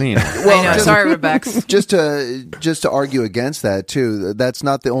Halloween. I know. just- Sorry, Rebecca. just to argue against that too, that's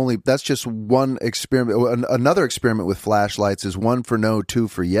not the only, that's just one experiment. Another experiment with flashlights is 1 for no, 2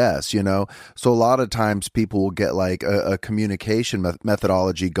 for yes, so a lot of times people will get like a communication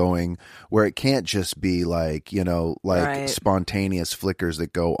methodology going where it can't just be like Right. spontaneous flickers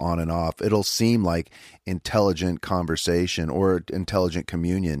that go on and off. It'll seem like intelligent conversation or intelligent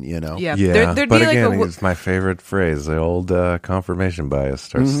communion. Yeah, Yeah, there'd but be like again, a. it's my favorite phrase. The old confirmation bias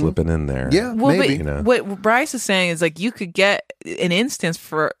starts slipping in there. Yeah, Well, maybe. but what Bryce is saying is like you could get an instance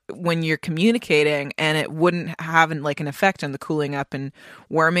for when you're communicating and it wouldn't have an effect on the cooling up and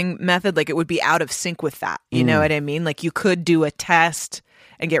warming method. Like it would be out of sync with that. You know what I mean? Like you could do a test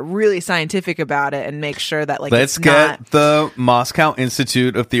and get really scientific about it and make sure that Let's it's get not the Moscow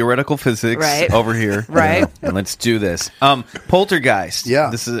Institute of Theoretical Physics Right. over here, Right. And let's do this. Poltergeist. Yeah.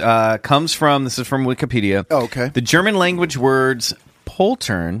 This is from Wikipedia. Oh, okay. The German language words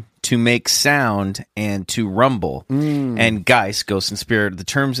poltern, to make sound, and to rumble, and Geist, ghost and spirit. The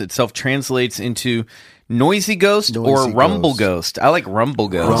terms itself translates into noisy ghost or Noisy rumble ghost. ghost. I like rumble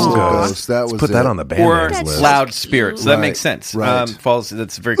ghost. Rumble Ghost. ghost. That was Let's put that it. on the band Or aids list. loud spirit. So that Right, makes sense. right.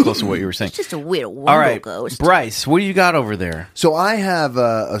 That's very close to what you were saying. Just a weird All wumble right, ghost. Bryce, what do you got over there? So I have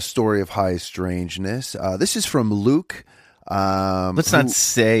a story of high strangeness. This is from Luke. Let's not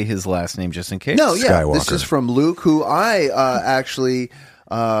say his last name just in case. No, yeah. Skywalker. This is from Luke, who I actually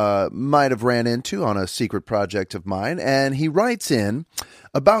might have ran into on a secret project of mine. And he writes in,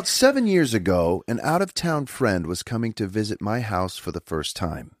 about 7 years ago, an out-of-town friend was coming to visit my house for the first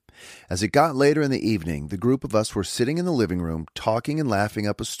time. As it got later in the evening, the group of us were sitting in the living room, talking and laughing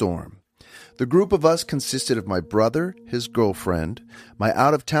up a storm. The group of us consisted of my brother, his girlfriend, my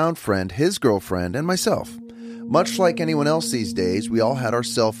out-of-town friend, his girlfriend, and myself. Much like anyone else these days, we all had our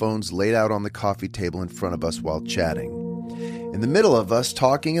cell phones laid out on the coffee table in front of us while chatting. In the middle of us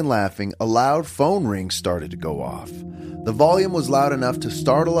talking and laughing, a loud phone ring started to go off. The volume was loud enough to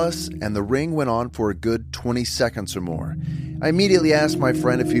startle us, and the ring went on for a good 20 seconds or more. I immediately asked my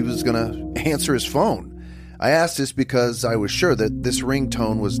friend if he was going to answer his phone. I asked this because I was sure that this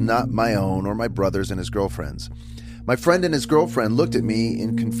ringtone was not my own or my brother's and his girlfriend's. My friend and his girlfriend looked at me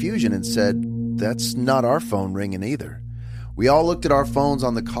in confusion and said, "That's not our phone ringing either." We all looked at our phones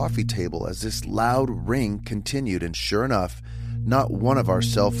on the coffee table as this loud ring continued, and sure enough, not one of our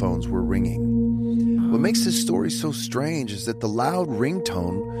cell phones were ringing. What makes this story so strange is that the loud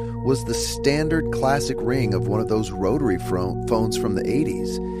ringtone was the standard classic ring of one of those rotary phones from the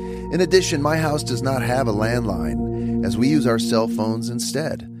 80s. In addition, my house does not have a landline, as we use our cell phones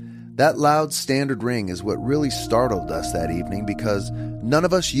instead. That loud standard ring is what really startled us that evening because none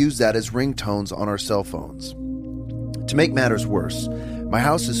of us use that as ringtones on our cell phones. To make matters worse, my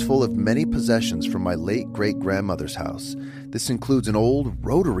house is full of many possessions from my late great-grandmother's house. This includes an old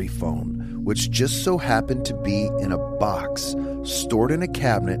rotary phone, which just so happened to be in a box stored in a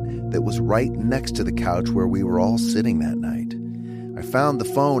cabinet that was right next to the couch where we were all sitting that night. I found the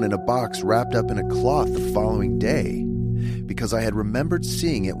phone in a box wrapped up in a cloth the following day. because I had remembered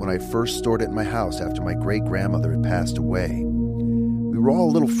seeing it when I first stored it in my house after my great-grandmother had passed away. We were all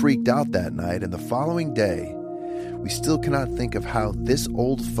a little freaked out that night, and the following day, we still cannot think of how this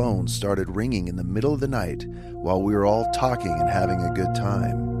old phone started ringing in the middle of the night while we were all talking and having a good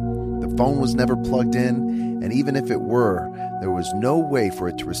time. The phone was never plugged in, and even if it were, there was no way for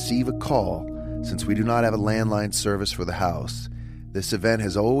it to receive a call since we do not have a landline service for the house. This event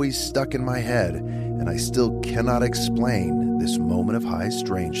has always stuck in my head, and I still cannot explain this moment of high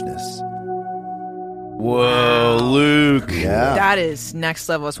strangeness. Whoa, Luke. Yeah. That is next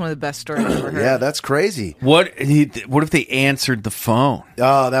level. It's one of the best stories I've ever heard. Yeah, that's crazy. What if they answered the phone?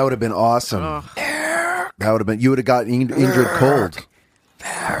 Oh, that would have been awesome. That would have been, you would have got Ingrid cold.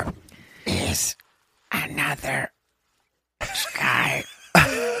 There is another sky.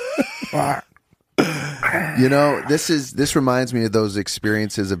 You know, this reminds me of those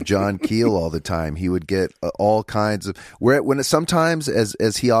experiences of John Keel all the time. He would get all kinds of sometimes,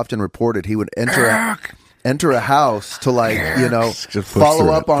 as he often reported, he would enter a house to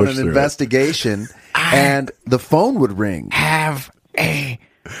follow up on an investigation, and the phone would ring. Have a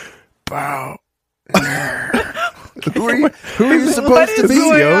bow. Who are you supposed to be?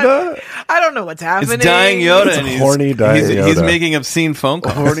 Yoda? I don't know what's happening. It's dying Yoda. It's and horny dying he's Yoda. making obscene phone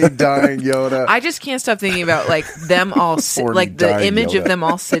calls. Horny dying Yoda. I just can't stop thinking about them all, Horny like the dying image of Yoda. them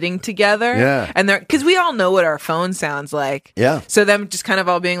all sitting together. Yeah. And because we all know what our phone sounds like. Yeah. So them just kind of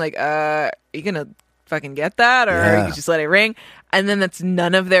all being like, are you going to fucking get that? Or Yeah. you just let it ring? And then that's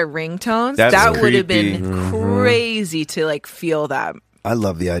none of their ringtones. That's That would have creepy. been crazy to feel that. I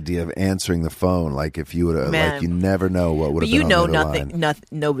love the idea of answering the phone. Like if you would have, Man. you never know what would But have been you know on the other line.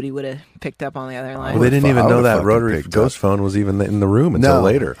 nobody would have picked up on the other line. Well, they didn't I even know would've that fucking rotary picked ghost up. phone was even in the room until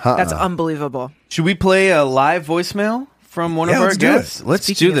later. That's unbelievable. Should we play a live voicemail from one of our let's do it. guests? Let's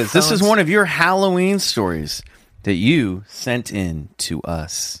Speaking do of this. This is phones. one of your Halloween stories that you sent in to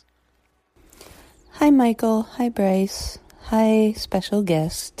us. Hi, Michael. Hi, Bryce. Hi, special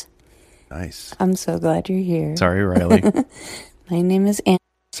guest. Nice. I'm so glad you're here. Sorry, Riley. My name is Anne.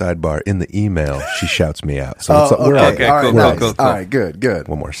 Sidebar, in the email, she shouts me out. So Oh, we're okay. all All right, cool, nice. cool. All right, good.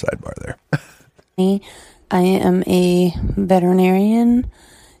 one more sidebar there. I am a veterinarian,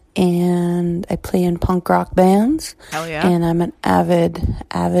 and I play in punk rock bands. Hell yeah. And I'm an avid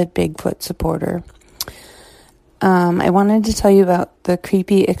Bigfoot supporter. I wanted to tell you about the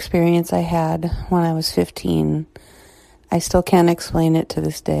creepy experience I had when I was 15. I still can't explain it to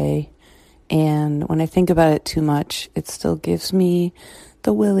this day. And when I think about it too much, it still gives me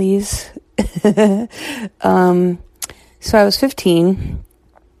the willies. So I was 15.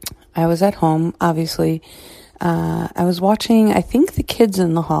 I was at home, obviously. I was watching, I think, The Kids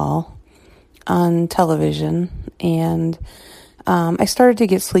in the Hall on television. And I started to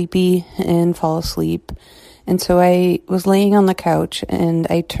get sleepy and fall asleep. And so I was laying on the couch and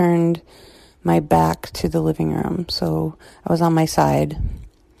I turned my back to the living room. So I was on my side.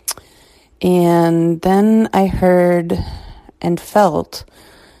 And then I heard and felt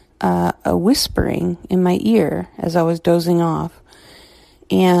a whispering in my ear as I was dozing off.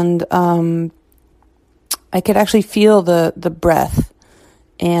 And I could actually feel the breath,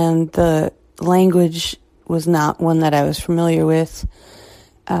 and the language was not one that I was familiar with.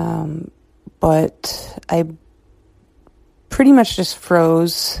 But I pretty much just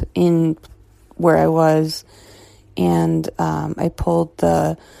froze in where I was, and I pulled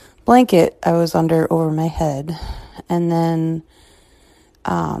the blanket I was under over my head, and then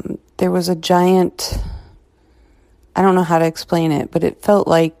there was a giant, I don't know how to explain it, but it felt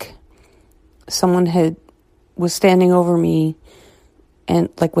like someone was standing over me and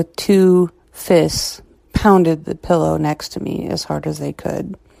like with two fists pounded the pillow next to me as hard as they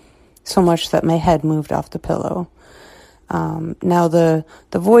could, so much that my head moved off the pillow. Now the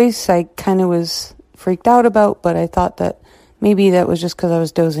voice I kind of was freaked out about, but I thought that maybe that was just because I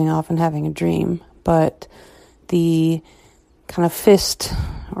was dozing off and having a dream. But the kind of fist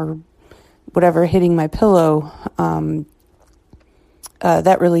or whatever hitting my pillow,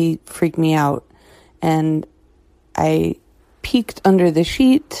 that really freaked me out. And I peeked under the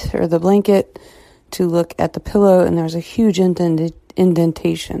sheet or the blanket to look at the pillow, and there was a huge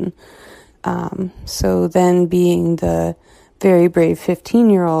indentation. So then, being the very brave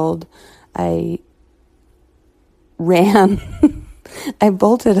 15-year-old, I ran. I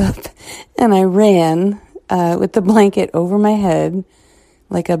bolted up and I ran with the blanket over my head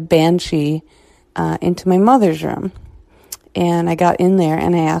like a banshee into my mother's room. And I got in there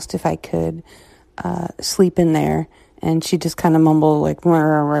and I asked if I could sleep in there. And she just kind of mumbled like, rah,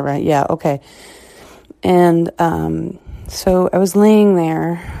 rah, rah, rah. Yeah, okay. And So I was laying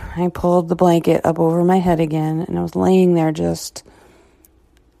there. I pulled the blanket up over my head again, and I was laying there just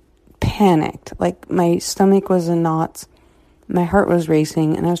panicked. Like, my stomach was in knots. My heart was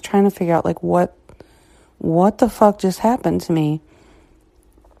racing, and I was trying to figure out, like, what the fuck just happened to me?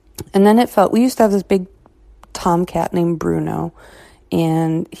 And then we used to have this big tomcat named Bruno,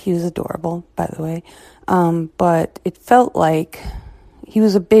 and he was adorable, by the way. But it felt like he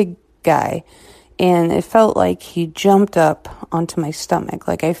was a big guy, and it felt like he jumped up onto my stomach.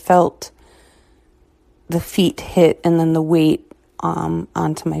 Like, I felt the feet hit and then the weight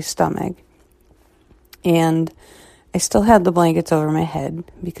onto my stomach. And I still had the blankets over my head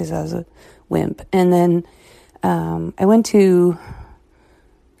because I was a wimp. And then I went to,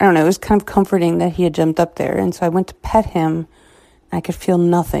 I don't know, it was kind of comforting that he had jumped up there. And so I went to pet him. And I could feel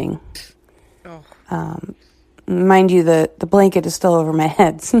nothing. Mind you, the blanket is still over my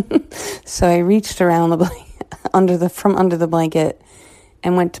head. So I reached around from under the blanket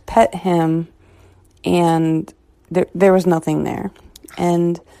and went to pet him, and there was nothing there.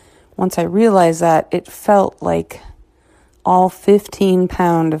 And once I realized that, it felt like all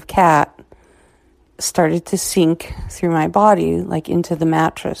 15-pound of cat started to sink through my body, like into the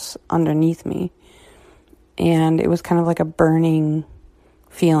mattress underneath me. And it was kind of like a burning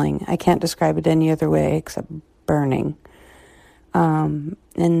feeling. I can't describe it any other way except burning. And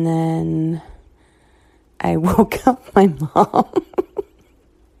then I woke up my mom,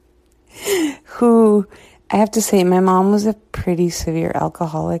 who, I have to say, my mom was a pretty severe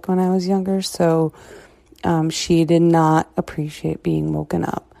alcoholic when I was younger, so she did not appreciate being woken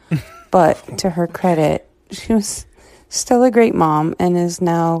up. But to her credit, she was still a great mom and is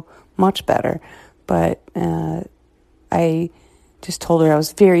now much better. But I just told her I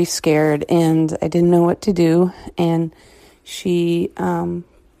was very scared and I didn't know what to do. And she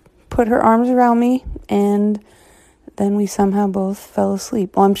put her arms around me, and then we somehow both fell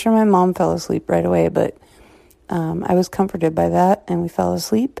asleep. Well, I'm sure my mom fell asleep right away, but I was comforted by that, and we fell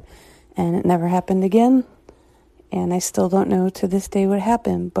asleep, and it never happened again. And I still don't know to this day what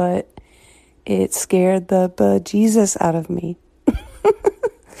happened, but it scared the bejesus out of me.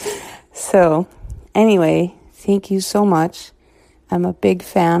 So, anyway, thank you so much. I'm a big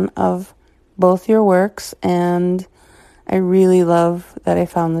fan of both your works, and I really love that I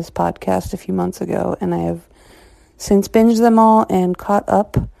found this podcast a few months ago, and I have since binged them all and caught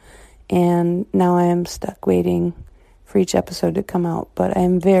up, and now I am stuck waiting for each episode to come out. But I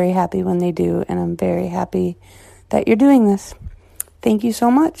am very happy when they do, and I'm very happy that you're doing this. Thank you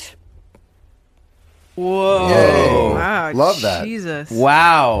so much. Whoa. Yay. Wow. Love that. Jesus.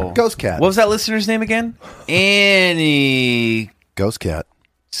 Wow. Ghost Cat. What was that listener's name again? Annie. Ghost Cat.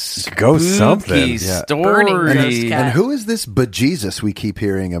 Ghost something. Yeah. Burning ghost Story. cat. And who is this bejesus we keep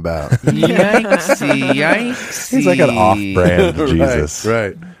hearing about? Yikesy, yikesy. He's like an off-brand Jesus.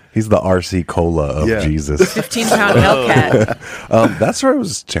 Right. He's the RC Cola of Yeah. Jesus. 15-pound Hellcat. That story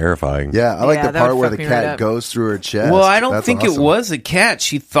was terrifying. Yeah, I like Yeah, the that part would where fuck the me right cat up. goes through her chest. Well, I don't That's think awesome. it was a cat.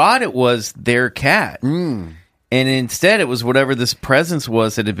 She thought it was their cat. And instead, it was whatever this presence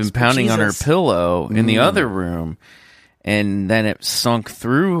was that had been pounding on her Jesus. pillow in the other room. And then it sunk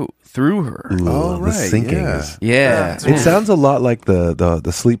through her. Oh, The right, sinking yeah. is. Yeah. It sounds a lot like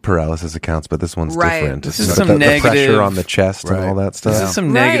the sleep paralysis accounts, but this one's Right. different. This is The- some the negative- pressure on the chest Right. and all that stuff. This is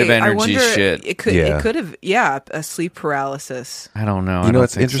some negative Right. I energy wonder, shit. It could have, a sleep paralysis. I don't know. You know,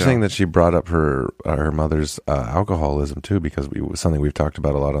 it's interesting that she brought up her mother's alcoholism too, because something we've talked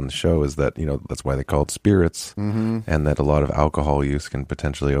about a lot on the show is that, you know, that's why they call it spirits, and that a lot of alcohol use can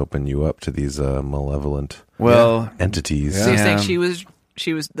potentially open you up to these malevolent entities. So you're Yeah. saying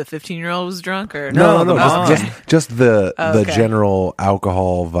she was the 15-year-old was drunk, or No, the mom. just the okay. general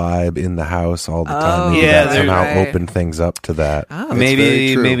alcohol vibe in the house all the time. Maybe Yeah, that they're- somehow right. opened things up to that. Oh.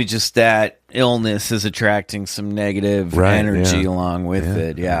 very maybe true. just that illness is attracting some negative Right, energy yeah. along with Yeah,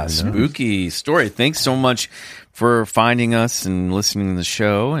 it. Yeah, who knows? spooky story. Thanks so much for finding us and listening to the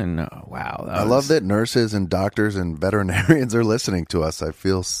show. And wow, I love that nurses and doctors and veterinarians are listening to us. I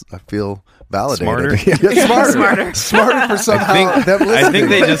feel validated. Smarter? Yeah, smarter for somehow them listening. I think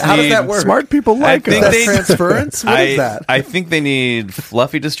they just How need does that work? Smart people like think us. Is that transference? What is that? I think they need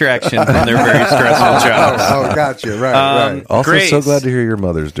fluffy distraction from their very stressful jobs. Oh, gotcha. Right. Also, Grace. so glad to hear your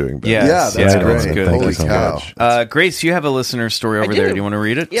mother's doing better. Yes, Yeah, that's yeah, great. that's good. Thank Holy you so cow. much. Grace, you have a listener story over I there. do. Do you want to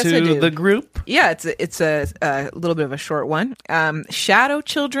read it Yes, to I do. the group? Yeah, it's a little bit of a short one. Shadow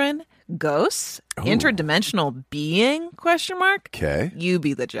children, ghosts, interdimensional being? ? Okay. You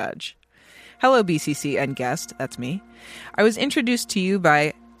be the judge. Hello, BCC and guest. That's me. I was introduced to you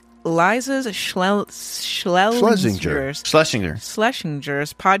by Liza's Schlesinger's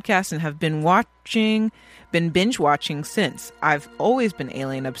podcast and have been binge watching since. I've always been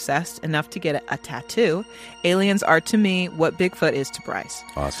alien obsessed enough to get a tattoo. Aliens are to me what Bigfoot is to Bryce.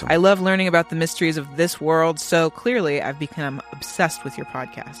 Awesome. I love learning about the mysteries of this world, so clearly I've become obsessed with your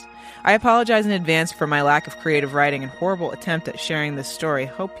podcast. I apologize in advance for my lack of creative writing and horrible attempt at sharing this story.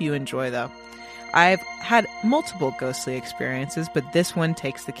 Hope you enjoy, though. I've had multiple ghostly experiences, but this one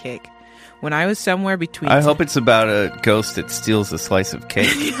takes the cake. When I was somewhere between... I hope it's about a ghost that steals a slice of cake.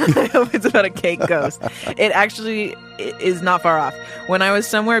 I hope it's about a cake ghost. It actually is not far off. When I was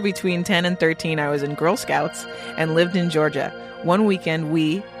somewhere between 10 and 13, I was in Girl Scouts and lived in Georgia. One weekend,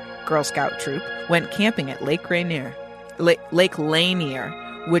 we, Girl Scout troop, went camping at Lake Lanier,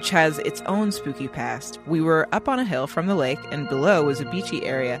 which has its own spooky past. We were up on a hill from the lake, and below was a beachy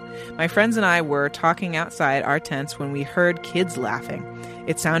area. My friends and I were talking outside our tents when we heard kids laughing.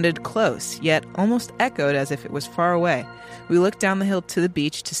 It sounded close, yet almost echoed as if it was far away. We looked down the hill to the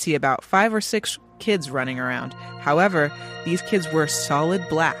beach to see about 5 or 6 kids running around. However, these kids were solid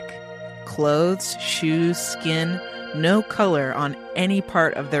black. Clothes, shoes, skin, no color on any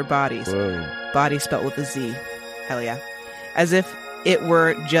part of their bodies. Whoa. Body spelt with a Z. Hell yeah. As if it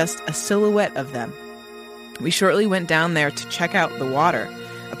were just a silhouette of them. We shortly went down there to check out the water.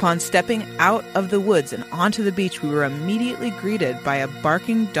 Upon stepping out of the woods and onto the beach, we were immediately greeted by a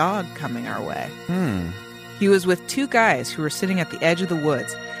barking dog coming our way. He was with 2 guys who were sitting at the edge of the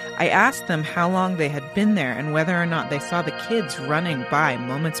woods. I asked them how long they had been there and whether or not they saw the kids running by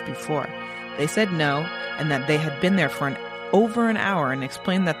moments before. They said no, and that they had been there for over an hour, and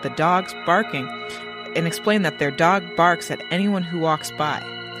explained that their dog barks at anyone who walks by.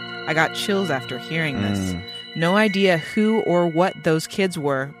 I got chills after hearing this. No idea who or what those kids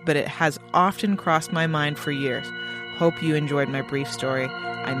were, but it has often crossed my mind for years. Hope you enjoyed my brief story.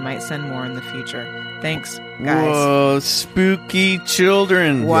 I might send more in the future. Thanks, guys. Whoa, spooky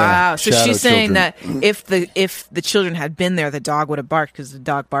children. Wow. So Shadow she's saying children. that if the children had been there, the dog would have barked because the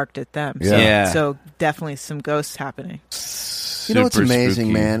dog barked at them. So, Yeah. so definitely some ghosts happening. You know what's Super amazing,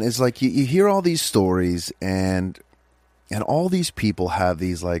 spooky. man, is like you hear all these stories and all these people have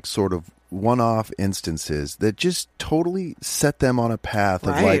these like sort of one-off instances that just totally set them on a path of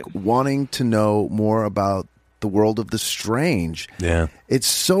Right. like wanting to know more about the world of the strange. Yeah. It's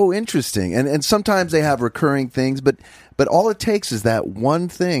so interesting. And sometimes they have recurring things, but all it takes is that one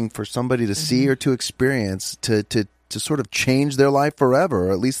thing for somebody to see or to experience to sort of change their life forever,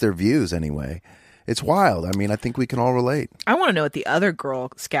 or at least their views anyway. It's wild. I mean, I think we can all relate. I want to know what the other Girl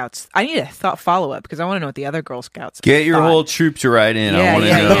Scouts... I need a follow up because I want to know what the other Girl Scouts Get your thought. whole troop to write in. I Yeah, want to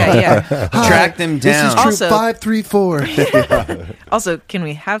yeah, know. yeah. Track them This is down. troop Also- 534. Also, can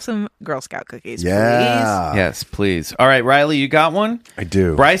we have some Girl Scout cookies, Yeah. Yes, please. All right, Riley, you got one? I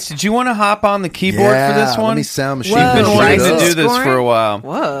do. Bryce, did you want to hop on the keyboard for this Let one? me sound machine. Whoa, We've been wanting Bryce to is do this for a scoring? while.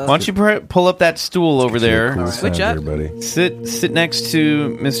 Whoa. Why don't you pull up that stool over there? Cool Switch sound, up. everybody. Sit next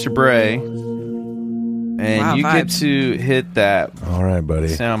to Mr. Bray, and Wow, you get vibes. to hit that All right, buddy.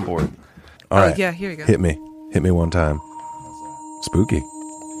 soundboard. All right. yeah, here you go. Hit me one time. Spooky.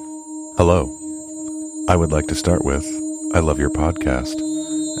 Hello. I would like to start with, I love your podcast,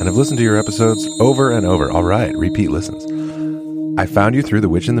 and I've listened to your episodes over and over. All right, repeat listens. I found you through The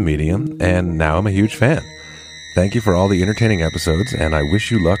Witch and the Medium, and now I'm a huge fan. Thank you for all the entertaining episodes, and I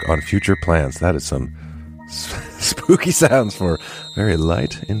wish you luck on future plans. That is some spooky sounds for a very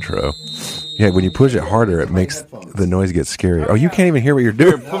light intro. Yeah, when you push it harder, it makes the noise get scary. Oh, you can't even hear what you're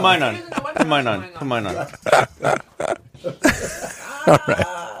doing. Put mine on. Put mine on. Put mine on.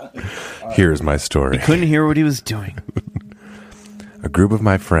 Here's my story. Couldn't hear what he was doing. A group of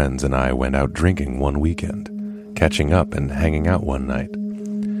my friends and I went out drinking one weekend, catching up and hanging out one night.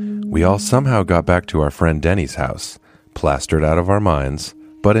 We all somehow got back to our friend Denny's house, plastered out of our minds,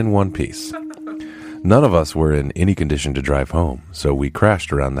 but in one piece. None of us were in any condition to drive home, so we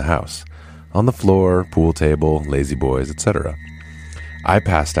crashed around the house, on the floor, pool table, lazy boys, etc. I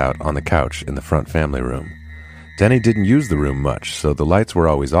passed out on the couch in the front family room. Denny didn't use the room much, so the lights were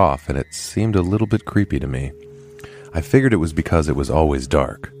always off, and it seemed a little bit creepy to me. I figured it was because it was always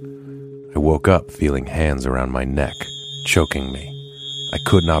dark. I woke up feeling hands around my neck, choking me. I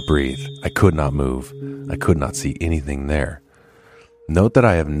could not breathe. I could not move. I could not see anything there. Note that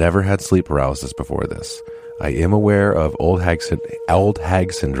I have never had sleep paralysis before this. I am aware of old hag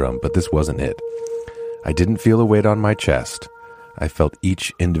syndrome, but this wasn't it. I didn't feel a weight on my chest. I felt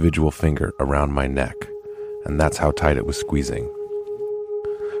each individual finger around my neck, and that's how tight it was squeezing.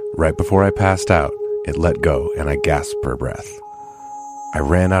 Right before I passed out, it let go, and I gasped for breath. I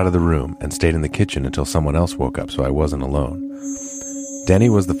ran out of the room and stayed in the kitchen until someone else woke up, so I wasn't alone. Denny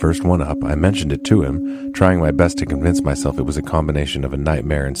was the first one up. I mentioned it to him, trying my best to convince myself it was a combination of a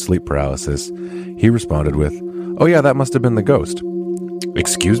nightmare and sleep paralysis. He responded with, "Oh yeah, that must have been the ghost."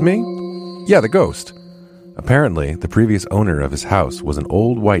 "Excuse me?" "Yeah, the ghost." Apparently, the previous owner of his house was an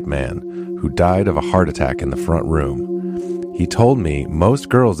old white man who died of a heart attack in the front room. He told me most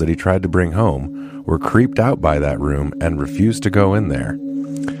girls that he tried to bring home were creeped out by that room and refused to go in there.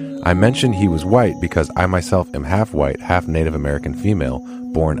 I mentioned he was white because I myself am half white, half Native American female,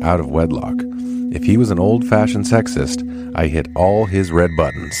 born out of wedlock. If he was an old-fashioned sexist, I hit all his red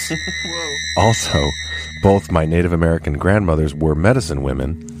buttons. Also, both my Native American grandmothers were medicine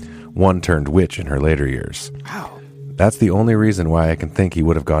women. One turned witch in her later years. Wow. That's the only reason why I can think he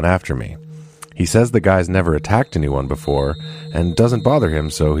would have gone after me. He says the guy's never attacked anyone before and doesn't bother him,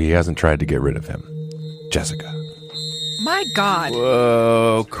 so he hasn't tried to get rid of him. Jessica. My God.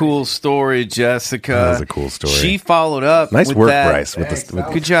 Whoa, cool story, Jessica. That was a cool story. She followed up. Nice with work, that. Bryce.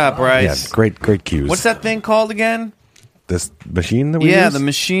 Good job, Bryce. Yeah, great cues. What's that thing called again? This machine that we Yeah, use? the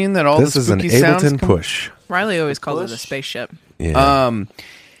machine that all This the is an spooky sounds Ableton come- push. Riley always called it a spaceship. Yeah.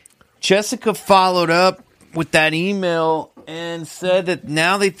 Jessica followed up with that email and said that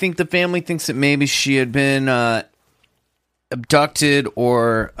now they think the family thinks that maybe she had been abducted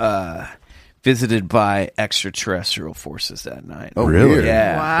or visited by extraterrestrial forces that night. Oh, Really? weird.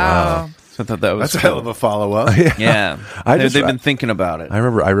 Yeah. Wow. So I thought that was That's a hell of a follow-up. Yeah. They've been thinking about it. I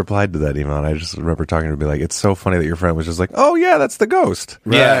remember I replied to that email, and I just remember talking to her and be like, "It's so funny that your friend was just like, oh yeah, that's the ghost."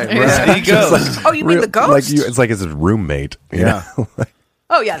 Yeah. Right. He goes. Oh, you mean the ghost? Like it's like his roommate. you Yeah. know?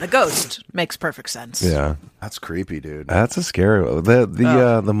 Oh, yeah, the ghost. Makes perfect sense. Yeah. That's creepy, dude. That's a scary one.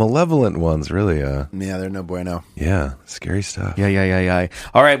 The malevolent ones really Yeah, they're no bueno. yeah, scary stuff. Yeah.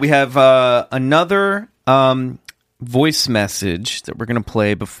 All right, we have another voice message that we're going to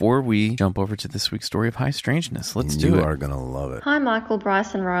play before we jump over to this week's story of high strangeness. Let's do You it. are going to love it. Hi, Michael,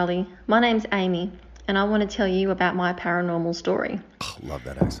 Bryce, and Riley. My name's Amy, and I want to tell you about my paranormal story. Love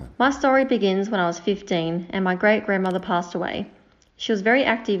that accent. My story begins when I was 15 and my great-grandmother passed away. She was very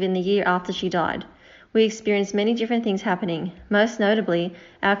active in the year after she died. We experienced many different things happening. Most notably,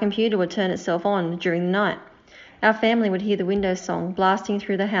 our computer would turn itself on during the night. Our family would hear the Windows song blasting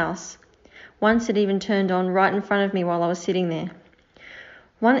through the house. Once it even turned on right in front of me while I was sitting there.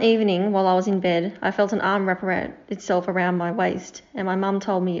 One evening, while I was in bed, I felt an arm wrap itself around my waist, and my mum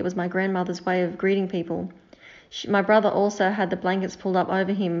told me it was my grandmother's way of greeting people. My brother also had the blankets pulled up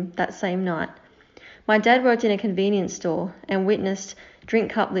over him that same night. My dad worked in a convenience store and witnessed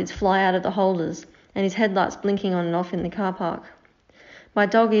drink cup lids fly out of the holders and his headlights blinking on and off in the car park. My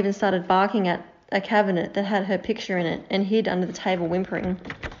dog even started barking at a cabinet that had her picture in it and hid under the table whimpering.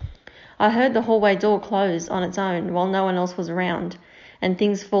 I heard the hallway door close on its own while no one else was around, and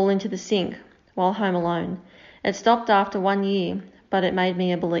things fall into the sink while home alone. It stopped after 1 year, but it made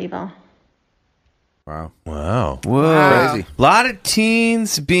me a believer. Wow. Wow. Whoa. Crazy. A lot of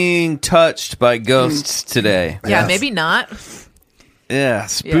teens being touched by ghosts today. Yeah, Yes. maybe not. Yeah,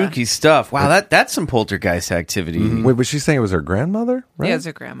 spooky stuff. Wow, that's some poltergeist activity. Wait, was she saying it was her grandmother? Right? Yeah, it's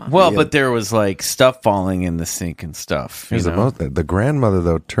her grandma. Well, but there was like stuff falling in the sink and stuff. Here's the grandmother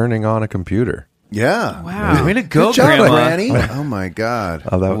though turning on a computer. Yeah. Wow. Way to go, Good job, Grandma. Granny. Oh, my God.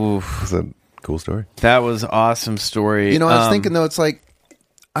 Oh, that Oof. was a cool story. That was awesome story. You know, I was thinking, though, it's like,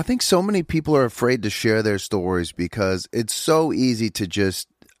 I think so many people are afraid to share their stories because it's so easy to just,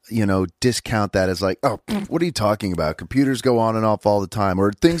 discount that as like, oh, what are you talking about? Computers go on and off all the time,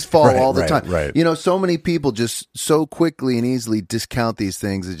 or things fall all the time. Right. So many people just so quickly and easily discount these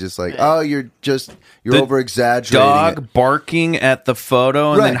things. It's just like, oh, you're over exaggerating. dog barking at the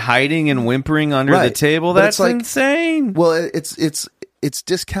photo and then hiding and whimpering under the table. But That's it's like, insane. Well, it's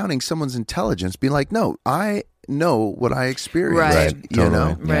discounting someone's intelligence, being like, no, I know what I experienced. Right.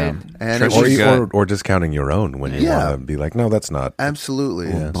 Totally. Right. And it's Or discounting your own when you want to be like, no, that's not. absolutely.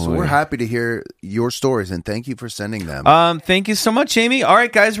 Yeah. So we're happy to hear your stories, and thank you for sending them. Thank you so much, Amy. All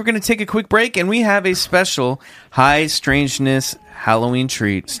right, guys, we're going to take a quick break, and we have a special high strangeness Halloween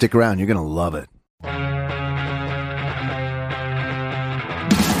treat. Stick around; you're gonna love it.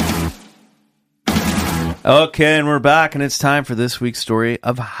 Okay, and we're back, and it's time for this week's story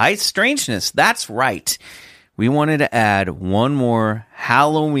of high strangeness. That's right. We wanted to add one more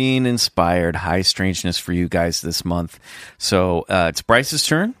Halloween-inspired high strangeness for you guys this month. So it's Bryce's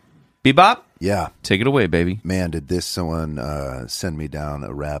turn. Bebop, Yeah, take it away, baby. man, did this someone send me down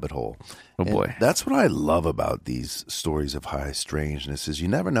a rabbit hole? Oh, And boy. that's what I love about these stories of high strangeness is you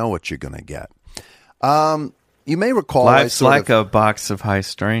never know what you're gonna get. You may recall Life's like a box of high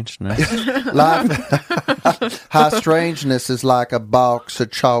strangeness. High strangeness is like a box of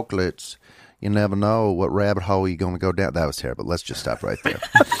chocolates. You never know what rabbit hole you're going to go down. That was terrible. Let's just stop right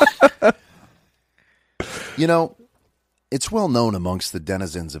there. You know, it's well known amongst the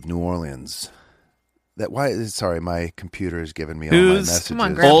denizens of New Orleans that my computer is giving me all my messages. Come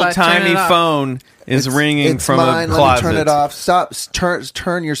on, Grandpa, old-timey phone is ringing it's from mine. a closet. Let me turn it off. Stop.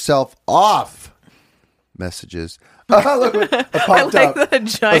 Turn yourself off. Messages. Oh, look, it I popped like up. that a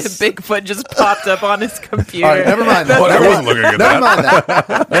giant Bigfoot just popped up on his computer. All right, never mind that. I wasn't looking at Never that. mind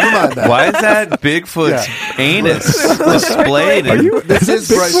that. Never mind that. Why is that Bigfoot's anus displayed in This is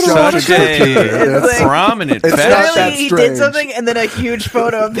Bryce such Johnson. a It's like- prominent It's not fashion? that Literally, he strange. did something, and then a huge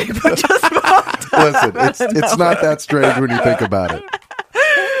photo of Bigfoot just popped up. Listen, it's not that strange when you think about it.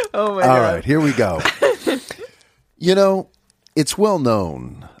 Oh my All god! right, here we go. You know, it's well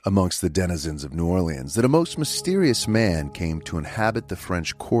known amongst the denizens of New Orleans that a most mysterious man came to inhabit the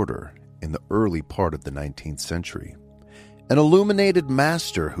French Quarter in the early part of the 19th century. An illuminated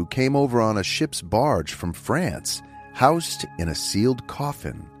master who came over on a ship's barge from France, housed in a sealed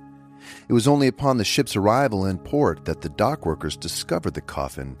coffin. It was only upon the ship's arrival in port that the dockworkers discovered the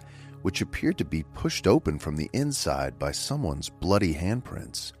coffin, which appeared to be pushed open from the inside by someone's bloody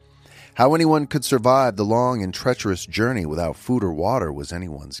handprints. How anyone could survive the long and treacherous journey without food or water was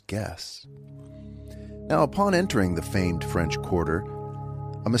anyone's guess. Now, upon entering the famed French Quarter,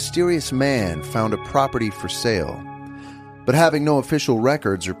 a mysterious man found a property for sale. But having no official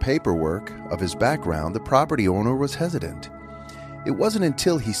records or paperwork of his background, the property owner was hesitant. It wasn't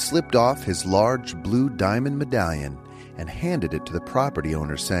until he slipped off his large blue diamond medallion and handed it to the property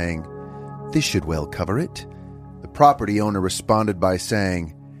owner, saying, "This should well cover it." The property owner responded by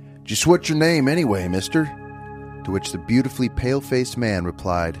saying, "Just what's your name anyway, mister?" To which the beautifully pale-faced man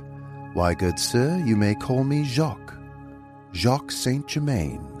replied, "Why, good sir, you may call me Jacques. Jacques Saint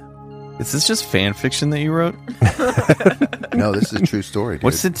Germain." Is this just fan fiction that you wrote? No, this is a true story, dude.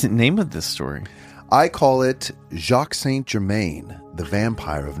 What's the name of this story? I call it Jacques Saint Germain, the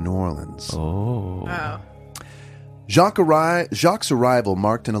vampire of New Orleans. Oh. Wow. Jacques' arrival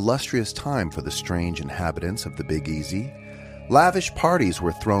marked an illustrious time for the strange inhabitants of the Big Easy. Lavish parties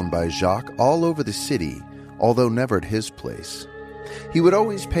were thrown by Jacques all over the city, although never at his place. He would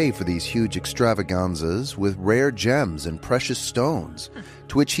always pay for these huge extravaganzas with rare gems and precious stones,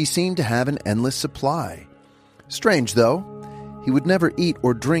 to which he seemed to have an endless supply. Strange, though, he would never eat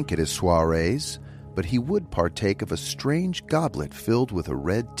or drink at his soirees, but he would partake of a strange goblet filled with a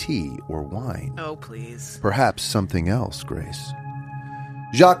red tea or wine. Oh please. Perhaps something else, Grace.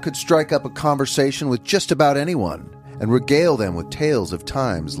 Jacques could strike up a conversation with just about anyone and regale them with tales of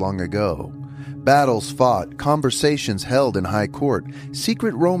times long ago. Battles fought, conversations held in high court,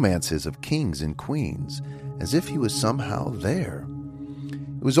 secret romances of kings and queens, as if he was somehow there.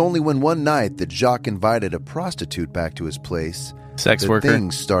 It was only when one night that Jacques invited a prostitute back to his place Sex that worker?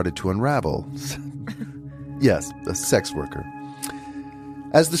 things started to unravel. Yes, a sex worker.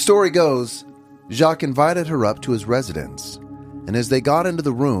 As the story goes, Jacques invited her up to his residence, and as they got into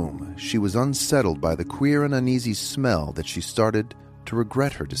the room, she was unsettled by the queer and uneasy smell that she started to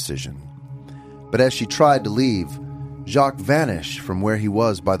regret her decision. But as she tried to leave, Jacques vanished from where he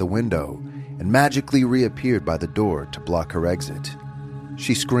was by the window and magically reappeared by the door to block her exit.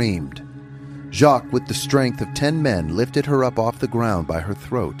 She screamed. Jacques, with the strength of 10 men, lifted her up off the ground by her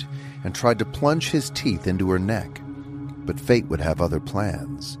throat and tried to plunge his teeth into her neck. But fate would have other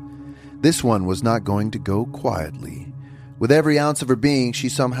plans. This one was not going to go quietly. With every ounce of her being, she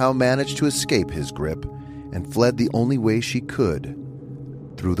somehow managed to escape his grip and fled the only way she could,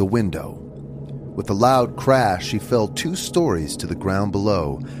 through the window. With a loud crash, she fell 2 stories to the ground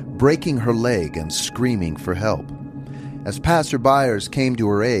below, breaking her leg and screaming for help. As passerbyers came to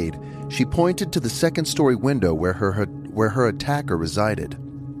her aid, she pointed to the second-story window where her attacker resided.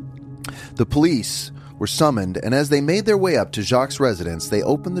 The police were summoned, and as they made their way up to Jacques' residence, they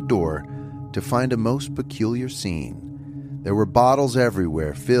opened the door to find a most peculiar scene. There were bottles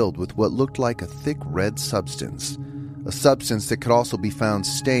everywhere filled with what looked like a thick red substance, a substance that could also be found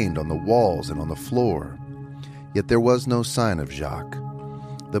stained on the walls and on the floor. Yet there was no sign of Jacques.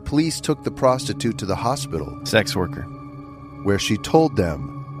 The police took the prostitute to the hospital, Sex worker. where she told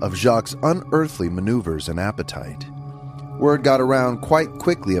them of Jacques' unearthly maneuvers and appetite. Word got around quite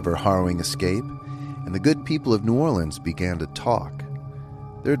quickly of her harrowing escape, and the good people of New Orleans began to talk.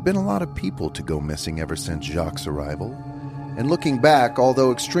 There had been a lot of people to go missing ever since Jacques' arrival, and looking back,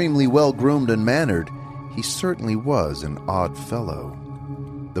 although extremely well-groomed and mannered, he certainly was an odd fellow.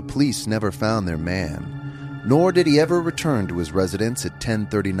 The police never found their man, nor did he ever return to his residence at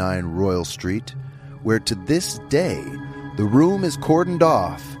 1039 Royal Street, where to this day the room is cordoned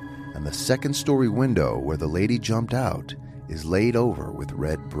off, and the second-story window where the lady jumped out is laid over with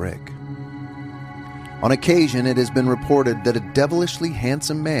red brick. On occasion, it has been reported that a devilishly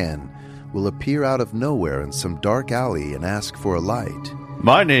handsome man will appear out of nowhere in some dark alley and ask for a light.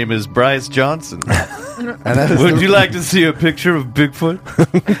 My name is Bryce Johnson. And Would you like to see a picture of Bigfoot?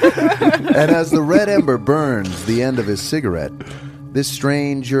 And as the red ember burns the end of his cigarette, this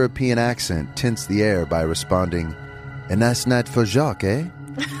strange European accent tints the air by responding, "And that's not for Jacques, eh?"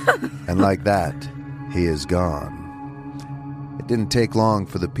 And like that, he is gone. It didn't take long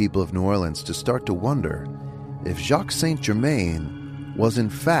for the people of New Orleans to start to wonder if Jacques Saint Germain was in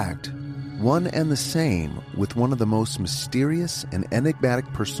fact one and the same with one of the most mysterious and enigmatic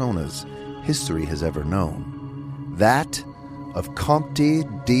personas history has ever known. That of Comte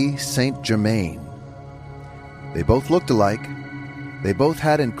de Saint Germain. They both looked alike. They both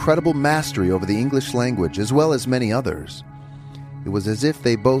had incredible mastery over the English language as well as many others. It was as if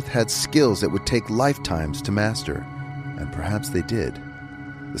they both had skills that would take lifetimes to master, and perhaps they did.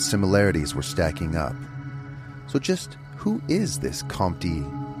 The similarities were stacking up. So just who is this Comte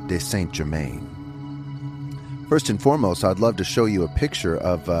de Saint Germain? First and foremost, I'd love to show you a picture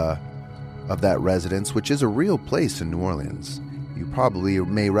of that residence, which is a real place in New Orleans. You probably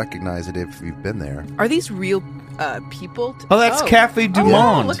may recognize it if you've been there. Are these real people? Oh, that's Cafe Du Oh,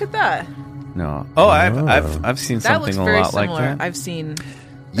 wow, Monde. look at that. No. Oh, I've seen That looks something a very lot like similar. that. I've seen.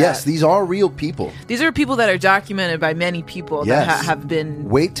 Yes, these are real people. These are people that are documented by many people Yes. that have been.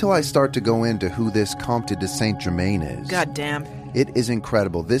 Wait till I start to go into who this Comte de Saint Germain is. God damn. It is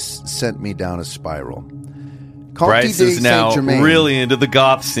incredible. This sent me down a spiral. Comte Bryce de is now Saint-Germain. really into the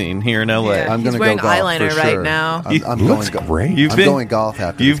goth scene here in LA. Yeah. I'm He's going to wearing go golf eyeliner for right sure. now. I'm Looks going great. You've I'm been going golf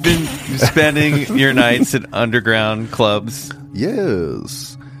after You've this. been spending your nights at underground clubs.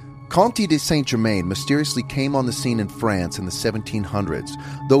 Yes. Comte de Saint-Germain mysteriously came on the scene in France in the 1700s,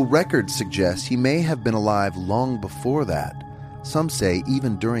 though records suggest he may have been alive long before that. Some say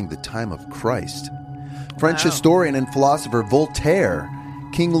even during the time of Christ. French historian and philosopher Voltaire,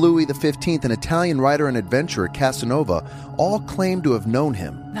 King Louis XV, and Italian writer and adventurer Casanova all claim to have known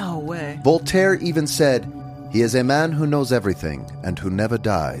him. No way. Voltaire even said, "He is a man who knows everything and who never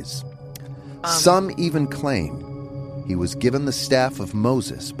dies." Some even claim he was given the staff of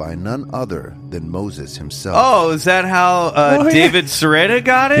Moses by none other than Moses himself. Oh, is that how David Sereda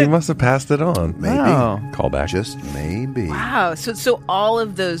got He it? must have passed it on. Maybe. Oh. Callback. Just maybe. Wow. So all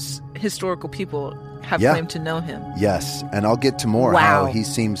of those historical people have Yeah. claimed to know him. Yes, and I'll get to more Wow. how he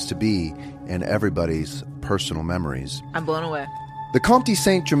seems to be in everybody's personal memories. I'm blown away. The Comte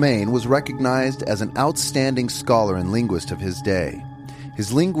Saint-Germain was recognized as an outstanding scholar and linguist of his day.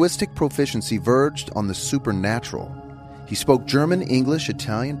 His linguistic proficiency verged on the supernatural. He spoke German, English,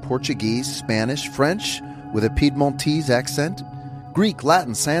 Italian, Portuguese, Spanish, French with a Piedmontese accent, Greek,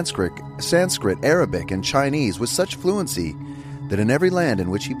 Latin, Sanskrit, Arabic, and Chinese with such fluency that in every land in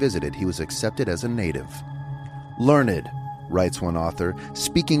which he visited, he was accepted as a native. Learned, writes one author,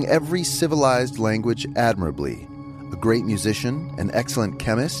 speaking every civilized language admirably. A great musician, an excellent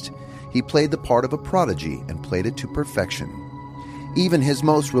chemist, he played the part of a prodigy and played it to perfection. Even his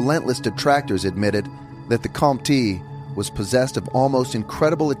most relentless detractors admitted that the Comte was possessed of almost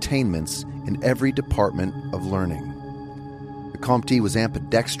incredible attainments in every department of learning. The Comte was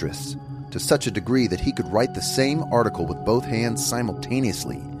ambidextrous to such a degree that he could write the same article with both hands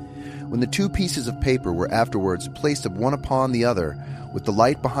simultaneously. When the two pieces of paper were afterwards placed one upon the other, with the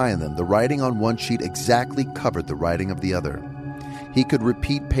light behind them, the writing on one sheet exactly covered the writing of the other. He could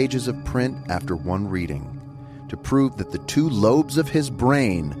repeat pages of print after one reading, to prove that the two lobes of his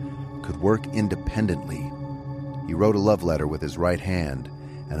brain could work independently. He wrote a love letter with his right hand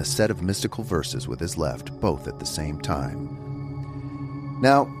and a set of mystical verses with his left, both at the same time.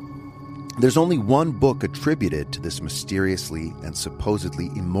 Now, there's only one book attributed to this mysteriously and supposedly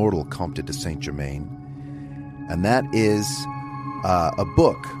immortal Comte de Saint-Germain, and that is a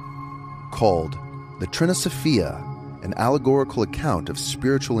book called The Trinosophia, an allegorical account of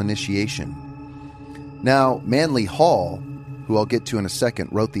spiritual initiation. Now, Manly Hall, who I'll get to in a second,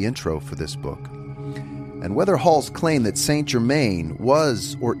 wrote the intro for this book. And whether Hall's claim that Saint Germain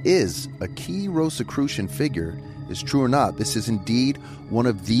was or is a key Rosicrucian figure is true or not, this is indeed one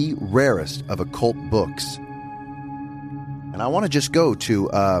of the rarest of occult books. And I want to just go to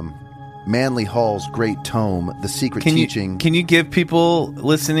Manly Hall's great tome, The Secret Teaching. Can you give people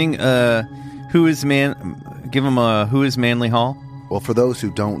listening who is Manly Hall? Well, for those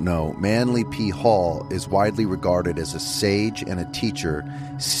who don't know, Manly P. Hall is widely regarded as a sage and a teacher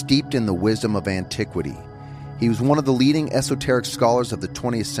steeped in the wisdom of antiquity. He was one of the leading esoteric scholars of the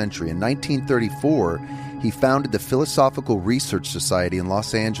 20th century. In 1934, he founded the Philosophical Research Society in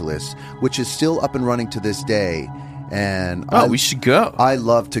Los Angeles, which is still up and running to this day, And we should go. I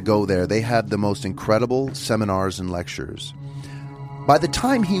love to go there. They have the most incredible seminars and lectures. By the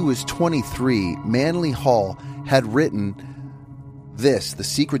time he was 23, Manly Hall had written this, The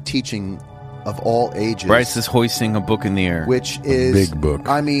Secret Teaching of All Ages. Bryce is hoisting a book in the air. Which is... big book.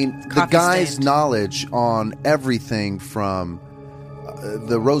 I mean, the Coffee guy's stand. knowledge on everything from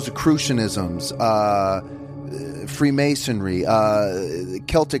the Rosicrucianisms, Freemasonry,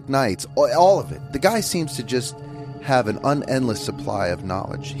 Celtic Knights, all of it. The guy seems to just have an unendless supply of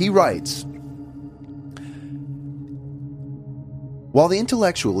knowledge. He writes, while the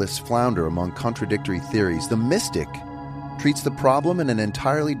intellectualists flounder among contradictory theories, the mystic treats the problem in an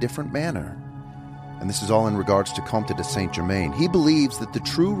entirely different manner. And this is all in regards to Comte de Saint-Germain. He believes that the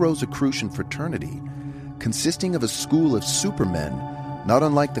true Rosicrucian fraternity, consisting of a school of supermen, not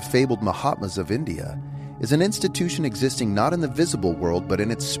unlike the fabled Mahatmas of India, is an institution existing not in the visible world but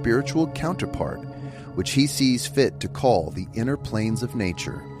in its spiritual counterpart, which he sees fit to call the inner planes of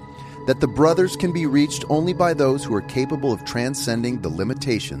nature. That the brothers can be reached only by those who are capable of transcending the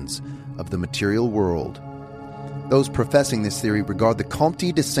limitations of the material world. Those professing this theory regard the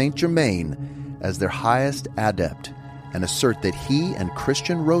Comte de Saint-Germain as their highest adept and assert that he and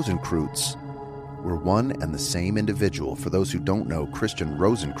Christian Rosenkreutz were one and the same individual. For those who don't know, Christian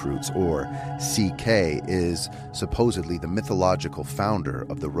Rosenkreutz, or CK, is supposedly the mythological founder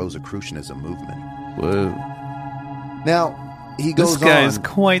of the Rosicrucianism movement. Whoa. Now, he goes This guy on. is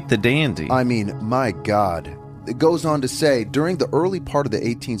quite the dandy. I mean, my God. It goes on to say, during the early part of the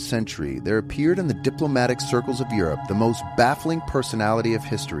 18th century, there appeared in the diplomatic circles of Europe the most baffling personality of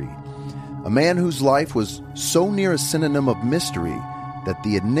history. A man whose life was so near a synonym of mystery that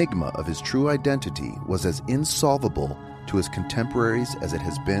the enigma of his true identity was as insolvable to his contemporaries as it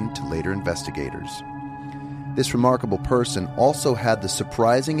has been to later investigators. This remarkable person also had the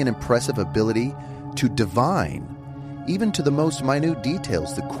surprising and impressive ability to divine, even to the most minute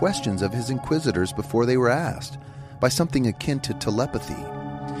details, the questions of his inquisitors before they were asked, by something akin to telepathy.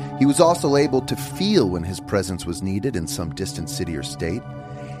 He was also able to feel when his presence was needed in some distant city or state,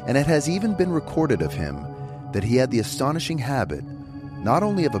 and it has even been recorded of him that he had the astonishing habit not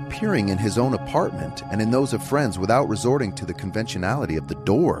only of appearing in his own apartment and in those of friends without resorting to the conventionality of the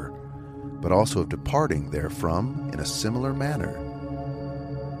door, but also of departing therefrom in a similar manner.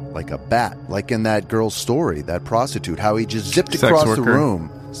 Like a bat, like in that girl's story, that prostitute, how he just zipped Sex across worker. the room,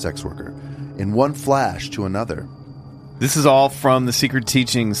 sex worker, in one flash to another. This is all from the secret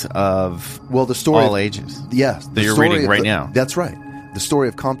teachings of The story all ages. Yes. That you're reading right now. That's right. The story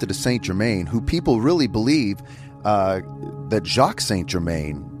of Comte de Saint-Germain, who people really believe that Jacques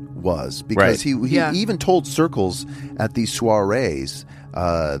Saint-Germain was, because Right. he Yeah. even told circles at these soirees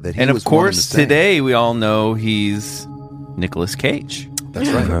that he And was of one and course, the same. today we all know he's Nicolas Cage. That's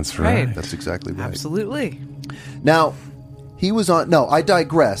right. That's right. That's exactly right. Absolutely. Now, he was on. No, I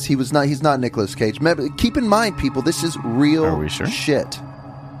digress. He's not Nicolas Cage. Remember, keep in mind, people, this is real Are we sure? shit.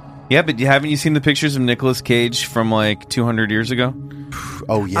 Yeah, but haven't you seen the pictures of Nicolas Cage from like 200 years ago?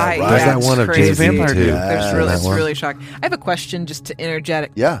 Oh yeah, right. There's that it's one of crazy. Jay-Z Vampire too. dude. It's That really one. shocking. I have a question just to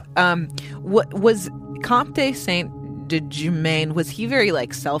interject. Yeah. What was Comte de Saint-Germain? Was he very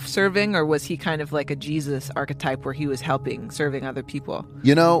like self-serving, or was he kind of like a Jesus archetype where he was serving other people?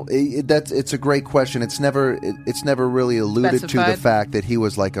 You know, it's a great question. It's never really alluded to the Specified? fact that he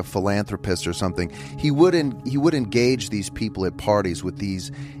was like a philanthropist or something. He would engage these people at parties with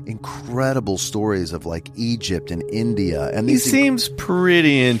these incredible stories of like Egypt and India, and He these seems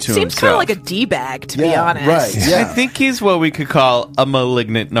pretty into Seems kind himself. of like a d-bag, to be Yeah, honest. right, yeah. I think he's what we could call a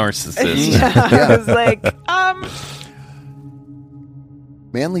malignant narcissist. I was like,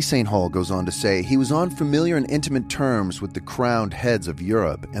 Manly St. Hall goes on to say, he was on familiar and intimate terms with the crowned heads of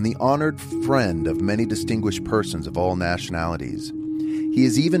Europe and the honored friend of many distinguished persons of all nationalities. He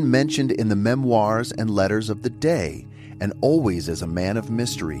is even mentioned in the memoirs and letters of the day, and always as a man of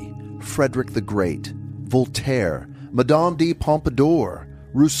mystery. Frederick the Great, Voltaire, Madame de Pompadour,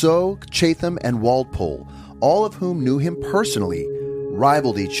 Rousseau, Chatham, and Walpole, all of whom knew him personally,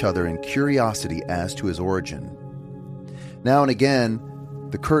 rivaled each other in curiosity as to his origin. Now and again,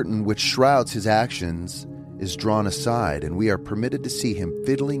 the curtain which shrouds his actions is drawn aside, and we are permitted to see him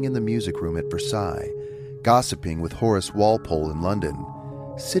fiddling in the music room at Versailles, gossiping with Horace Walpole in London,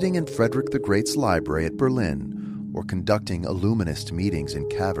 sitting in Frederick the Great's library at Berlin, or conducting illuminist meetings in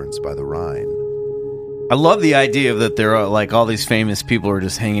caverns by the Rhine. I love the idea that there are like all these famous people are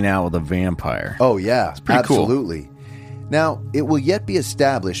just hanging out with a vampire. Oh yeah, pretty cool. absolutely. Now, it will yet be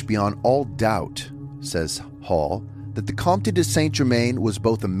established beyond all doubt, says Hall, that the Comte de Saint-Germain was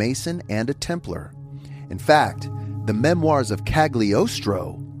both a Mason and a Templar. In fact, the memoirs of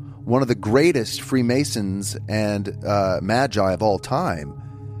Cagliostro, one of the greatest Freemasons and Magi of all time,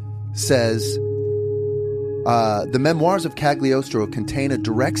 says, the memoirs of Cagliostro contain a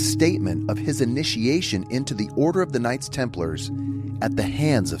direct statement of his initiation into the Order of the Knights Templars at the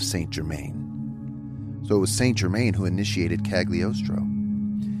hands of Saint Germain. So it was Saint Germain who initiated Cagliostro.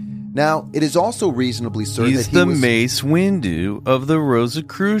 Now, it is also reasonably certain He's that he was... Mace Windu of the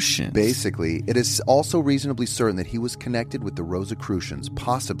Rosicrucians. Basically, it is also reasonably certain that he was connected with the Rosicrucians,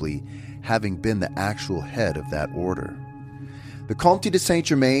 possibly having been the actual head of that order. The Comte de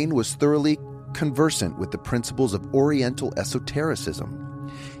Saint-Germain was thoroughly conversant with the principles of Oriental esotericism.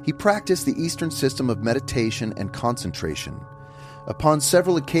 He practiced the Eastern system of meditation and concentration. Upon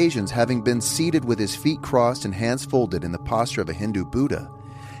several occasions, having been seated with his feet crossed and hands folded in the posture of a Hindu Buddha,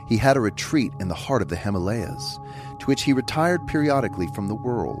 he had a retreat in the heart of the Himalayas, to which he retired periodically from the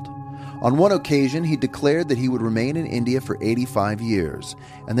world. On one occasion, he declared that he would remain in India for 85 years,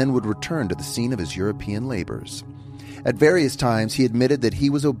 and then would return to the scene of his European labors. At various times, he admitted that he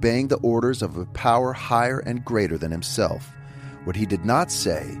was obeying the orders of a power higher and greater than himself. What he did not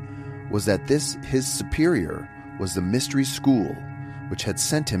say was that his superior was the mystery school, which had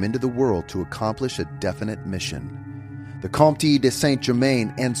sent him into the world to accomplish a definite mission. The Comte de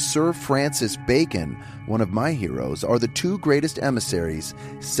Saint-Germain and Sir Francis Bacon, one of my heroes, are the two greatest emissaries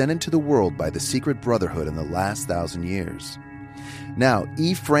sent into the world by the secret brotherhood in the last 1,000 years. Now,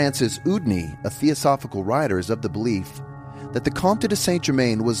 E. Francis Oudney, a theosophical writer, is of the belief that the Comte de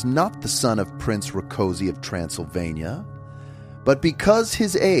Saint-Germain was not the son of Prince Rákóczi of Transylvania, but because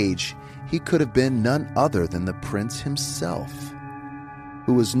his age, he could have been none other than the prince himself,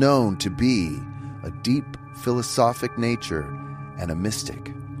 who was known to be a deep philosophic nature and a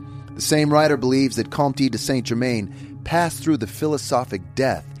mystic. The same writer believes that Comte de Saint-Germain passed through the philosophic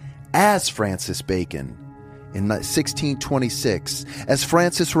death as Francis Bacon in 1626, as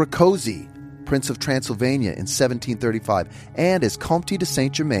Francis Rákóczi, Prince of Transylvania, in 1735, and as Comte de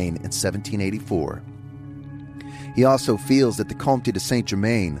Saint-Germain in 1784. He also feels that the Comte de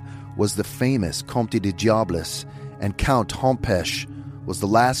Saint-Germain was the famous Comte de Diables, and Count Hompesch was the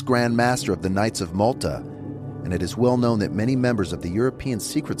last Grand Master of the Knights of Malta, and it is well known that many members of the European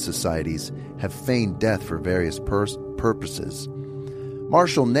secret societies have feigned death for various purposes.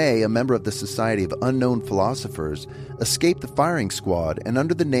 Marshal Ney, a member of the Society of Unknown Philosophers, escaped the firing squad, and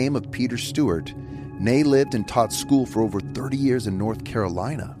under the name of Peter Stewart, Ney lived and taught school for over 30 years in North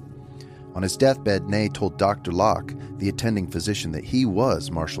Carolina. On his deathbed, Ney told Dr. Locke, the attending physician, that he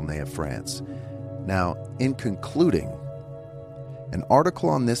was Marshal Ney of France. Now, in concluding, an article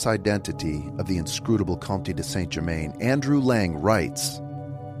on this identity of the inscrutable Comte de Saint-Germain, Andrew Lang writes,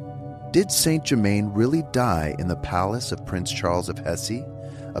 "Did Saint-Germain really die in the palace of Prince Charles of Hesse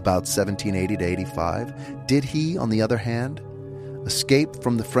about 1780 to 85? Did he, on the other hand, escape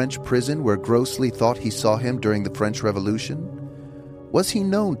from the French prison where Grosley thought he saw him during the French Revolution? Was he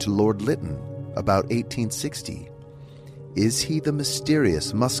known to Lord Lytton about 1860? Is he the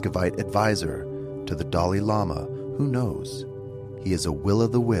mysterious Muscovite advisor to the Dalai Lama? Who knows? He is a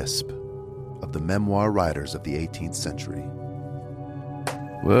will-o'-the-wisp of the memoir writers of the 18th century."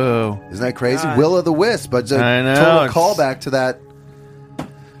 Whoa. Isn't that crazy? God. Will-o'-the-wisp, but it's a I know, total it's- callback to that.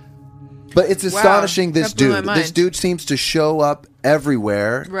 But it's astonishing, this that blew my dude. mind. This dude seems to show up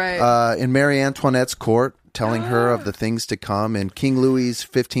everywhere. Right. In Marie Antoinette's court, telling her of the things to come, in King Louis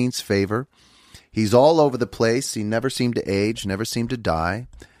XV's favor. He's all over the place. He never seemed to age, never seemed to die.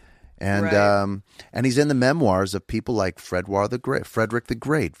 And Right. and he's in the memoirs of people like Frederick the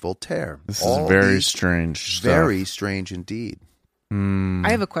Great, Voltaire. This All is very these- strange stuff. Very strange indeed. I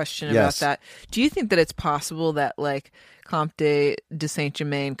have a question Yes. about that. Do you think that it's possible that like Comte de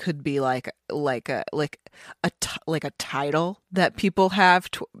Saint-Germain could be like a title that people have?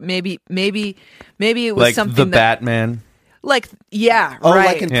 Maybe it was Like something the that, Batman. Like, yeah, Oh, right.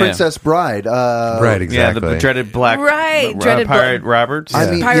 like in Yeah. Princess Bride. Right, exactly. Yeah, the dreaded black Right, dreaded pirate Roberts.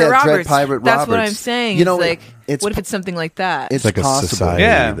 I mean, Pirate yeah, Dread Roberts. Pirate That's what Roberts. I'm saying. You know, it's like, it's what if it's something like that? it's It's like a possible. society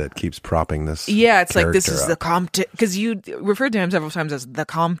Yeah. that keeps propping this. Yeah, it's like this character is up. the Comte, because you referred to him several times as the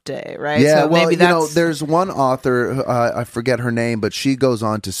Comte, right? Yeah, so well, maybe you know, that's there's one author, I forget her name, but she goes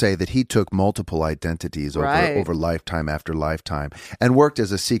on to say that he took multiple identities Right. over lifetime after lifetime and worked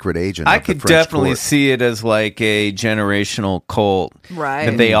as a secret agent. I of the could French definitely court. see it as like a generational cult. Right.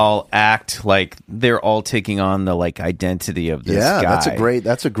 That they all act like they're all taking on the like identity of this Yeah, guy. that's a great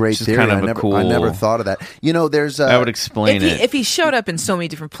Which is theory. kind of I a never cool- thought of that. You know, there's That would explain it. If he showed up in so many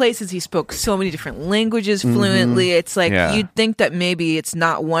different places, he spoke so many different languages fluently. It's like you'd think that maybe it's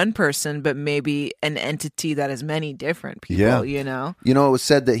not one person, but maybe an entity that has many different people. Yeah. You know. You know, it was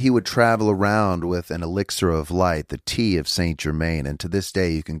said that he would travel around with an elixir of light, the tea of Saint Germain, and to this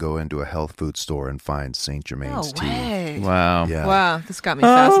day, you can go into a health food store and find Saint Germain's tea. Way. Wow. Yeah. Wow, this got me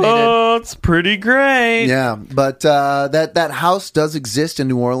fascinated. Oh, it's pretty great. Yeah, but that house does exist in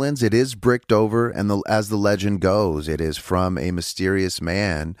New Orleans. It is bricked over, and as the legend goes, it is from a mysterious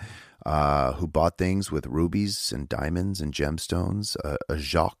man who bought things with rubies and diamonds and gemstones, a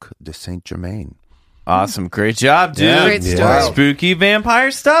Jacques de Saint Germain. Awesome. Great job, dude. Yeah. Great story. Wow. Spooky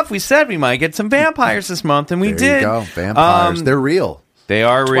vampire stuff. We said we might get some vampires this month, and we There did. you go, vampires. They're real. They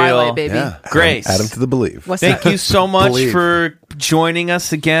are Twilight, real. baby. Yeah. Grace. Add them to the believe. Thank you so much Believe. for joining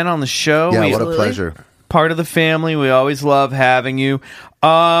us again on the show. Yeah, We- what a Absolutely. pleasure. part of the family. We always love having you.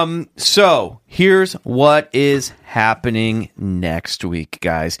 So here's what is happening next week,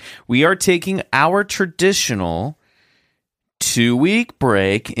 guys. We are taking our traditional 2-week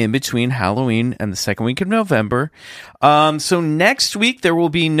break in between Halloween and the second week of November. So next week there will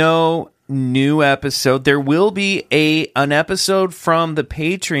be no new episode. There will be an episode from the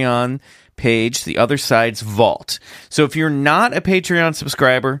Patreon page, The Other Side's Vault. So if you're not a Patreon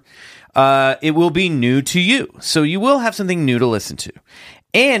subscriber, it will be new to you. So you will have something new to listen to.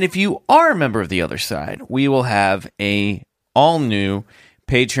 And if you are a member of The Other Side, we will have a all-new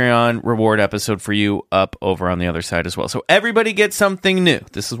Patreon reward episode for you up over on The Other Side as well. So everybody gets something new.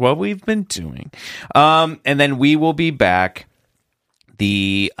 This is what we've been doing. And then we will be back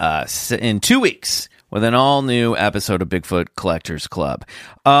in 2 weeks with an all-new episode of Bigfoot Collectors Club.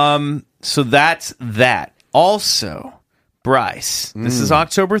 So that's that. Also, Bryce, this is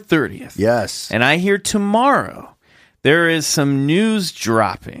October 30th. Yes. And I hear tomorrow there is some news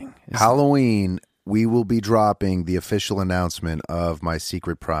dropping. Halloween, we will be dropping the official announcement of my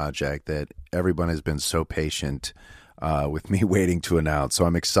secret project that everyone has been so patient with me waiting to announce. So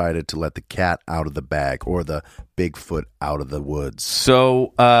I'm excited to let the cat out of the bag, or the Bigfoot out of the woods.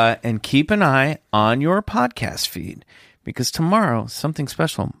 So, and keep an eye on your podcast feed, because tomorrow something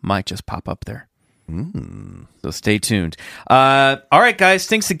special might just pop up there. So stay tuned. All right, guys.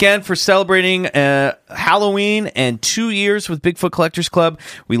 Thanks again for celebrating Halloween and 2 years with Bigfoot Collectors Club.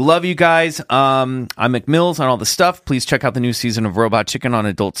 We love you guys. I'm McMills on all the stuff. Please check out the new season of Robot Chicken on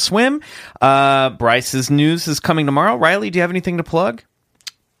Adult Swim. Bryce's news is coming tomorrow. Riley, do you have anything to plug?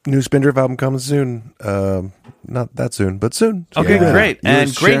 New Spindrift album coming soon. Not that soon, but soon. Okay, Yeah. great. You were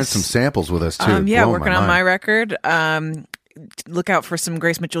And sharing Grace, some samples with us, too. Yeah, Blowing working on my mind. record. Look out for some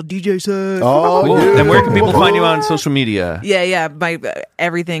Grace Mitchell DJ set. Oh, cool. yeah. And where can people find you on social media? Yeah. My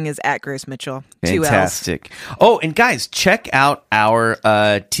everything is at Grace Mitchell. 2 L's. Fantastic. Oh, and guys, check out our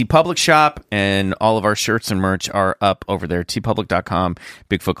TeePublic shop, and all of our shirts and merch are up over there. TeePublic.com,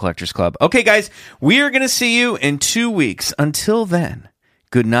 Bigfoot Collectors Club. Okay, guys, we are going to see you in 2 weeks. Until then,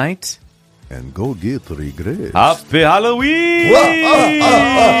 good night. And go get regret. Happy Halloween!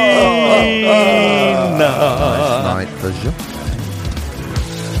 Night pleasure.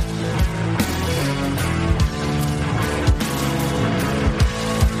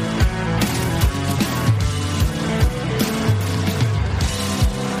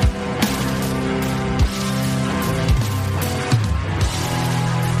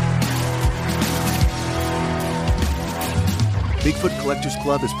 Bigfoot Collectors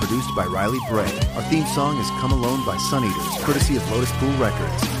Club is produced by Riley Bray. Our theme song is Come Alone by Sun Eaters, courtesy of Lotus Pool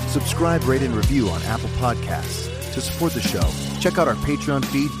Records. Subscribe, rate, and review on Apple Podcasts. To support the show, check out our Patreon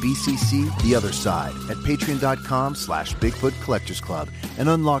feed, BCC The Other Side, at patreon.com/Bigfoot Collectors Club, and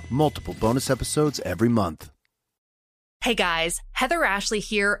unlock multiple bonus episodes every month. Hey guys, Heather Ashley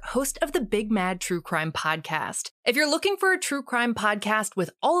here, host of the Big Mad True Crime Podcast. If you're looking for a true crime podcast with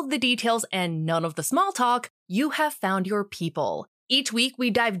all of the details and none of the small talk, you have found your people. Each week,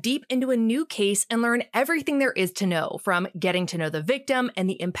 we dive deep into a new case and learn everything there is to know, from getting to know the victim and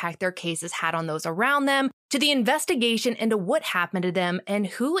the impact their case has had on those around them, to the investigation into what happened to them and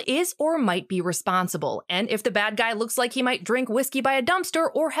who is or might be responsible. And if the bad guy looks like he might drink whiskey by a dumpster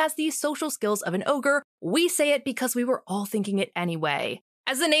or has the social skills of an ogre, we say it because we were all thinking it anyway.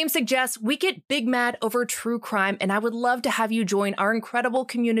 As the name suggests, we get big mad over true crime, and I would love to have you join our incredible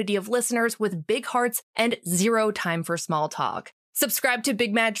community of listeners with big hearts and zero time for small talk. Subscribe to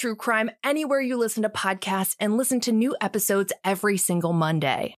Big Mad True Crime anywhere you listen to podcasts and listen to new episodes every single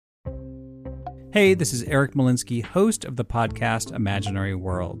Monday. Hey, this is Eric Malinsky, host of the podcast Imaginary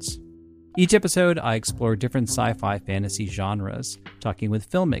Worlds. Each episode, I explore different sci-fi fantasy genres, talking with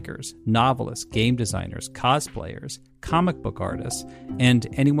filmmakers, novelists, game designers, cosplayers, comic book artists, and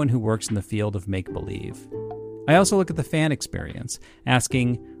anyone who works in the field of make-believe. I also look at the fan experience,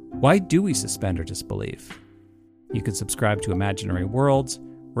 asking, why do we suspend our disbelief? You can subscribe to Imaginary Worlds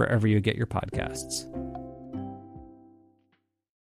wherever you get your podcasts.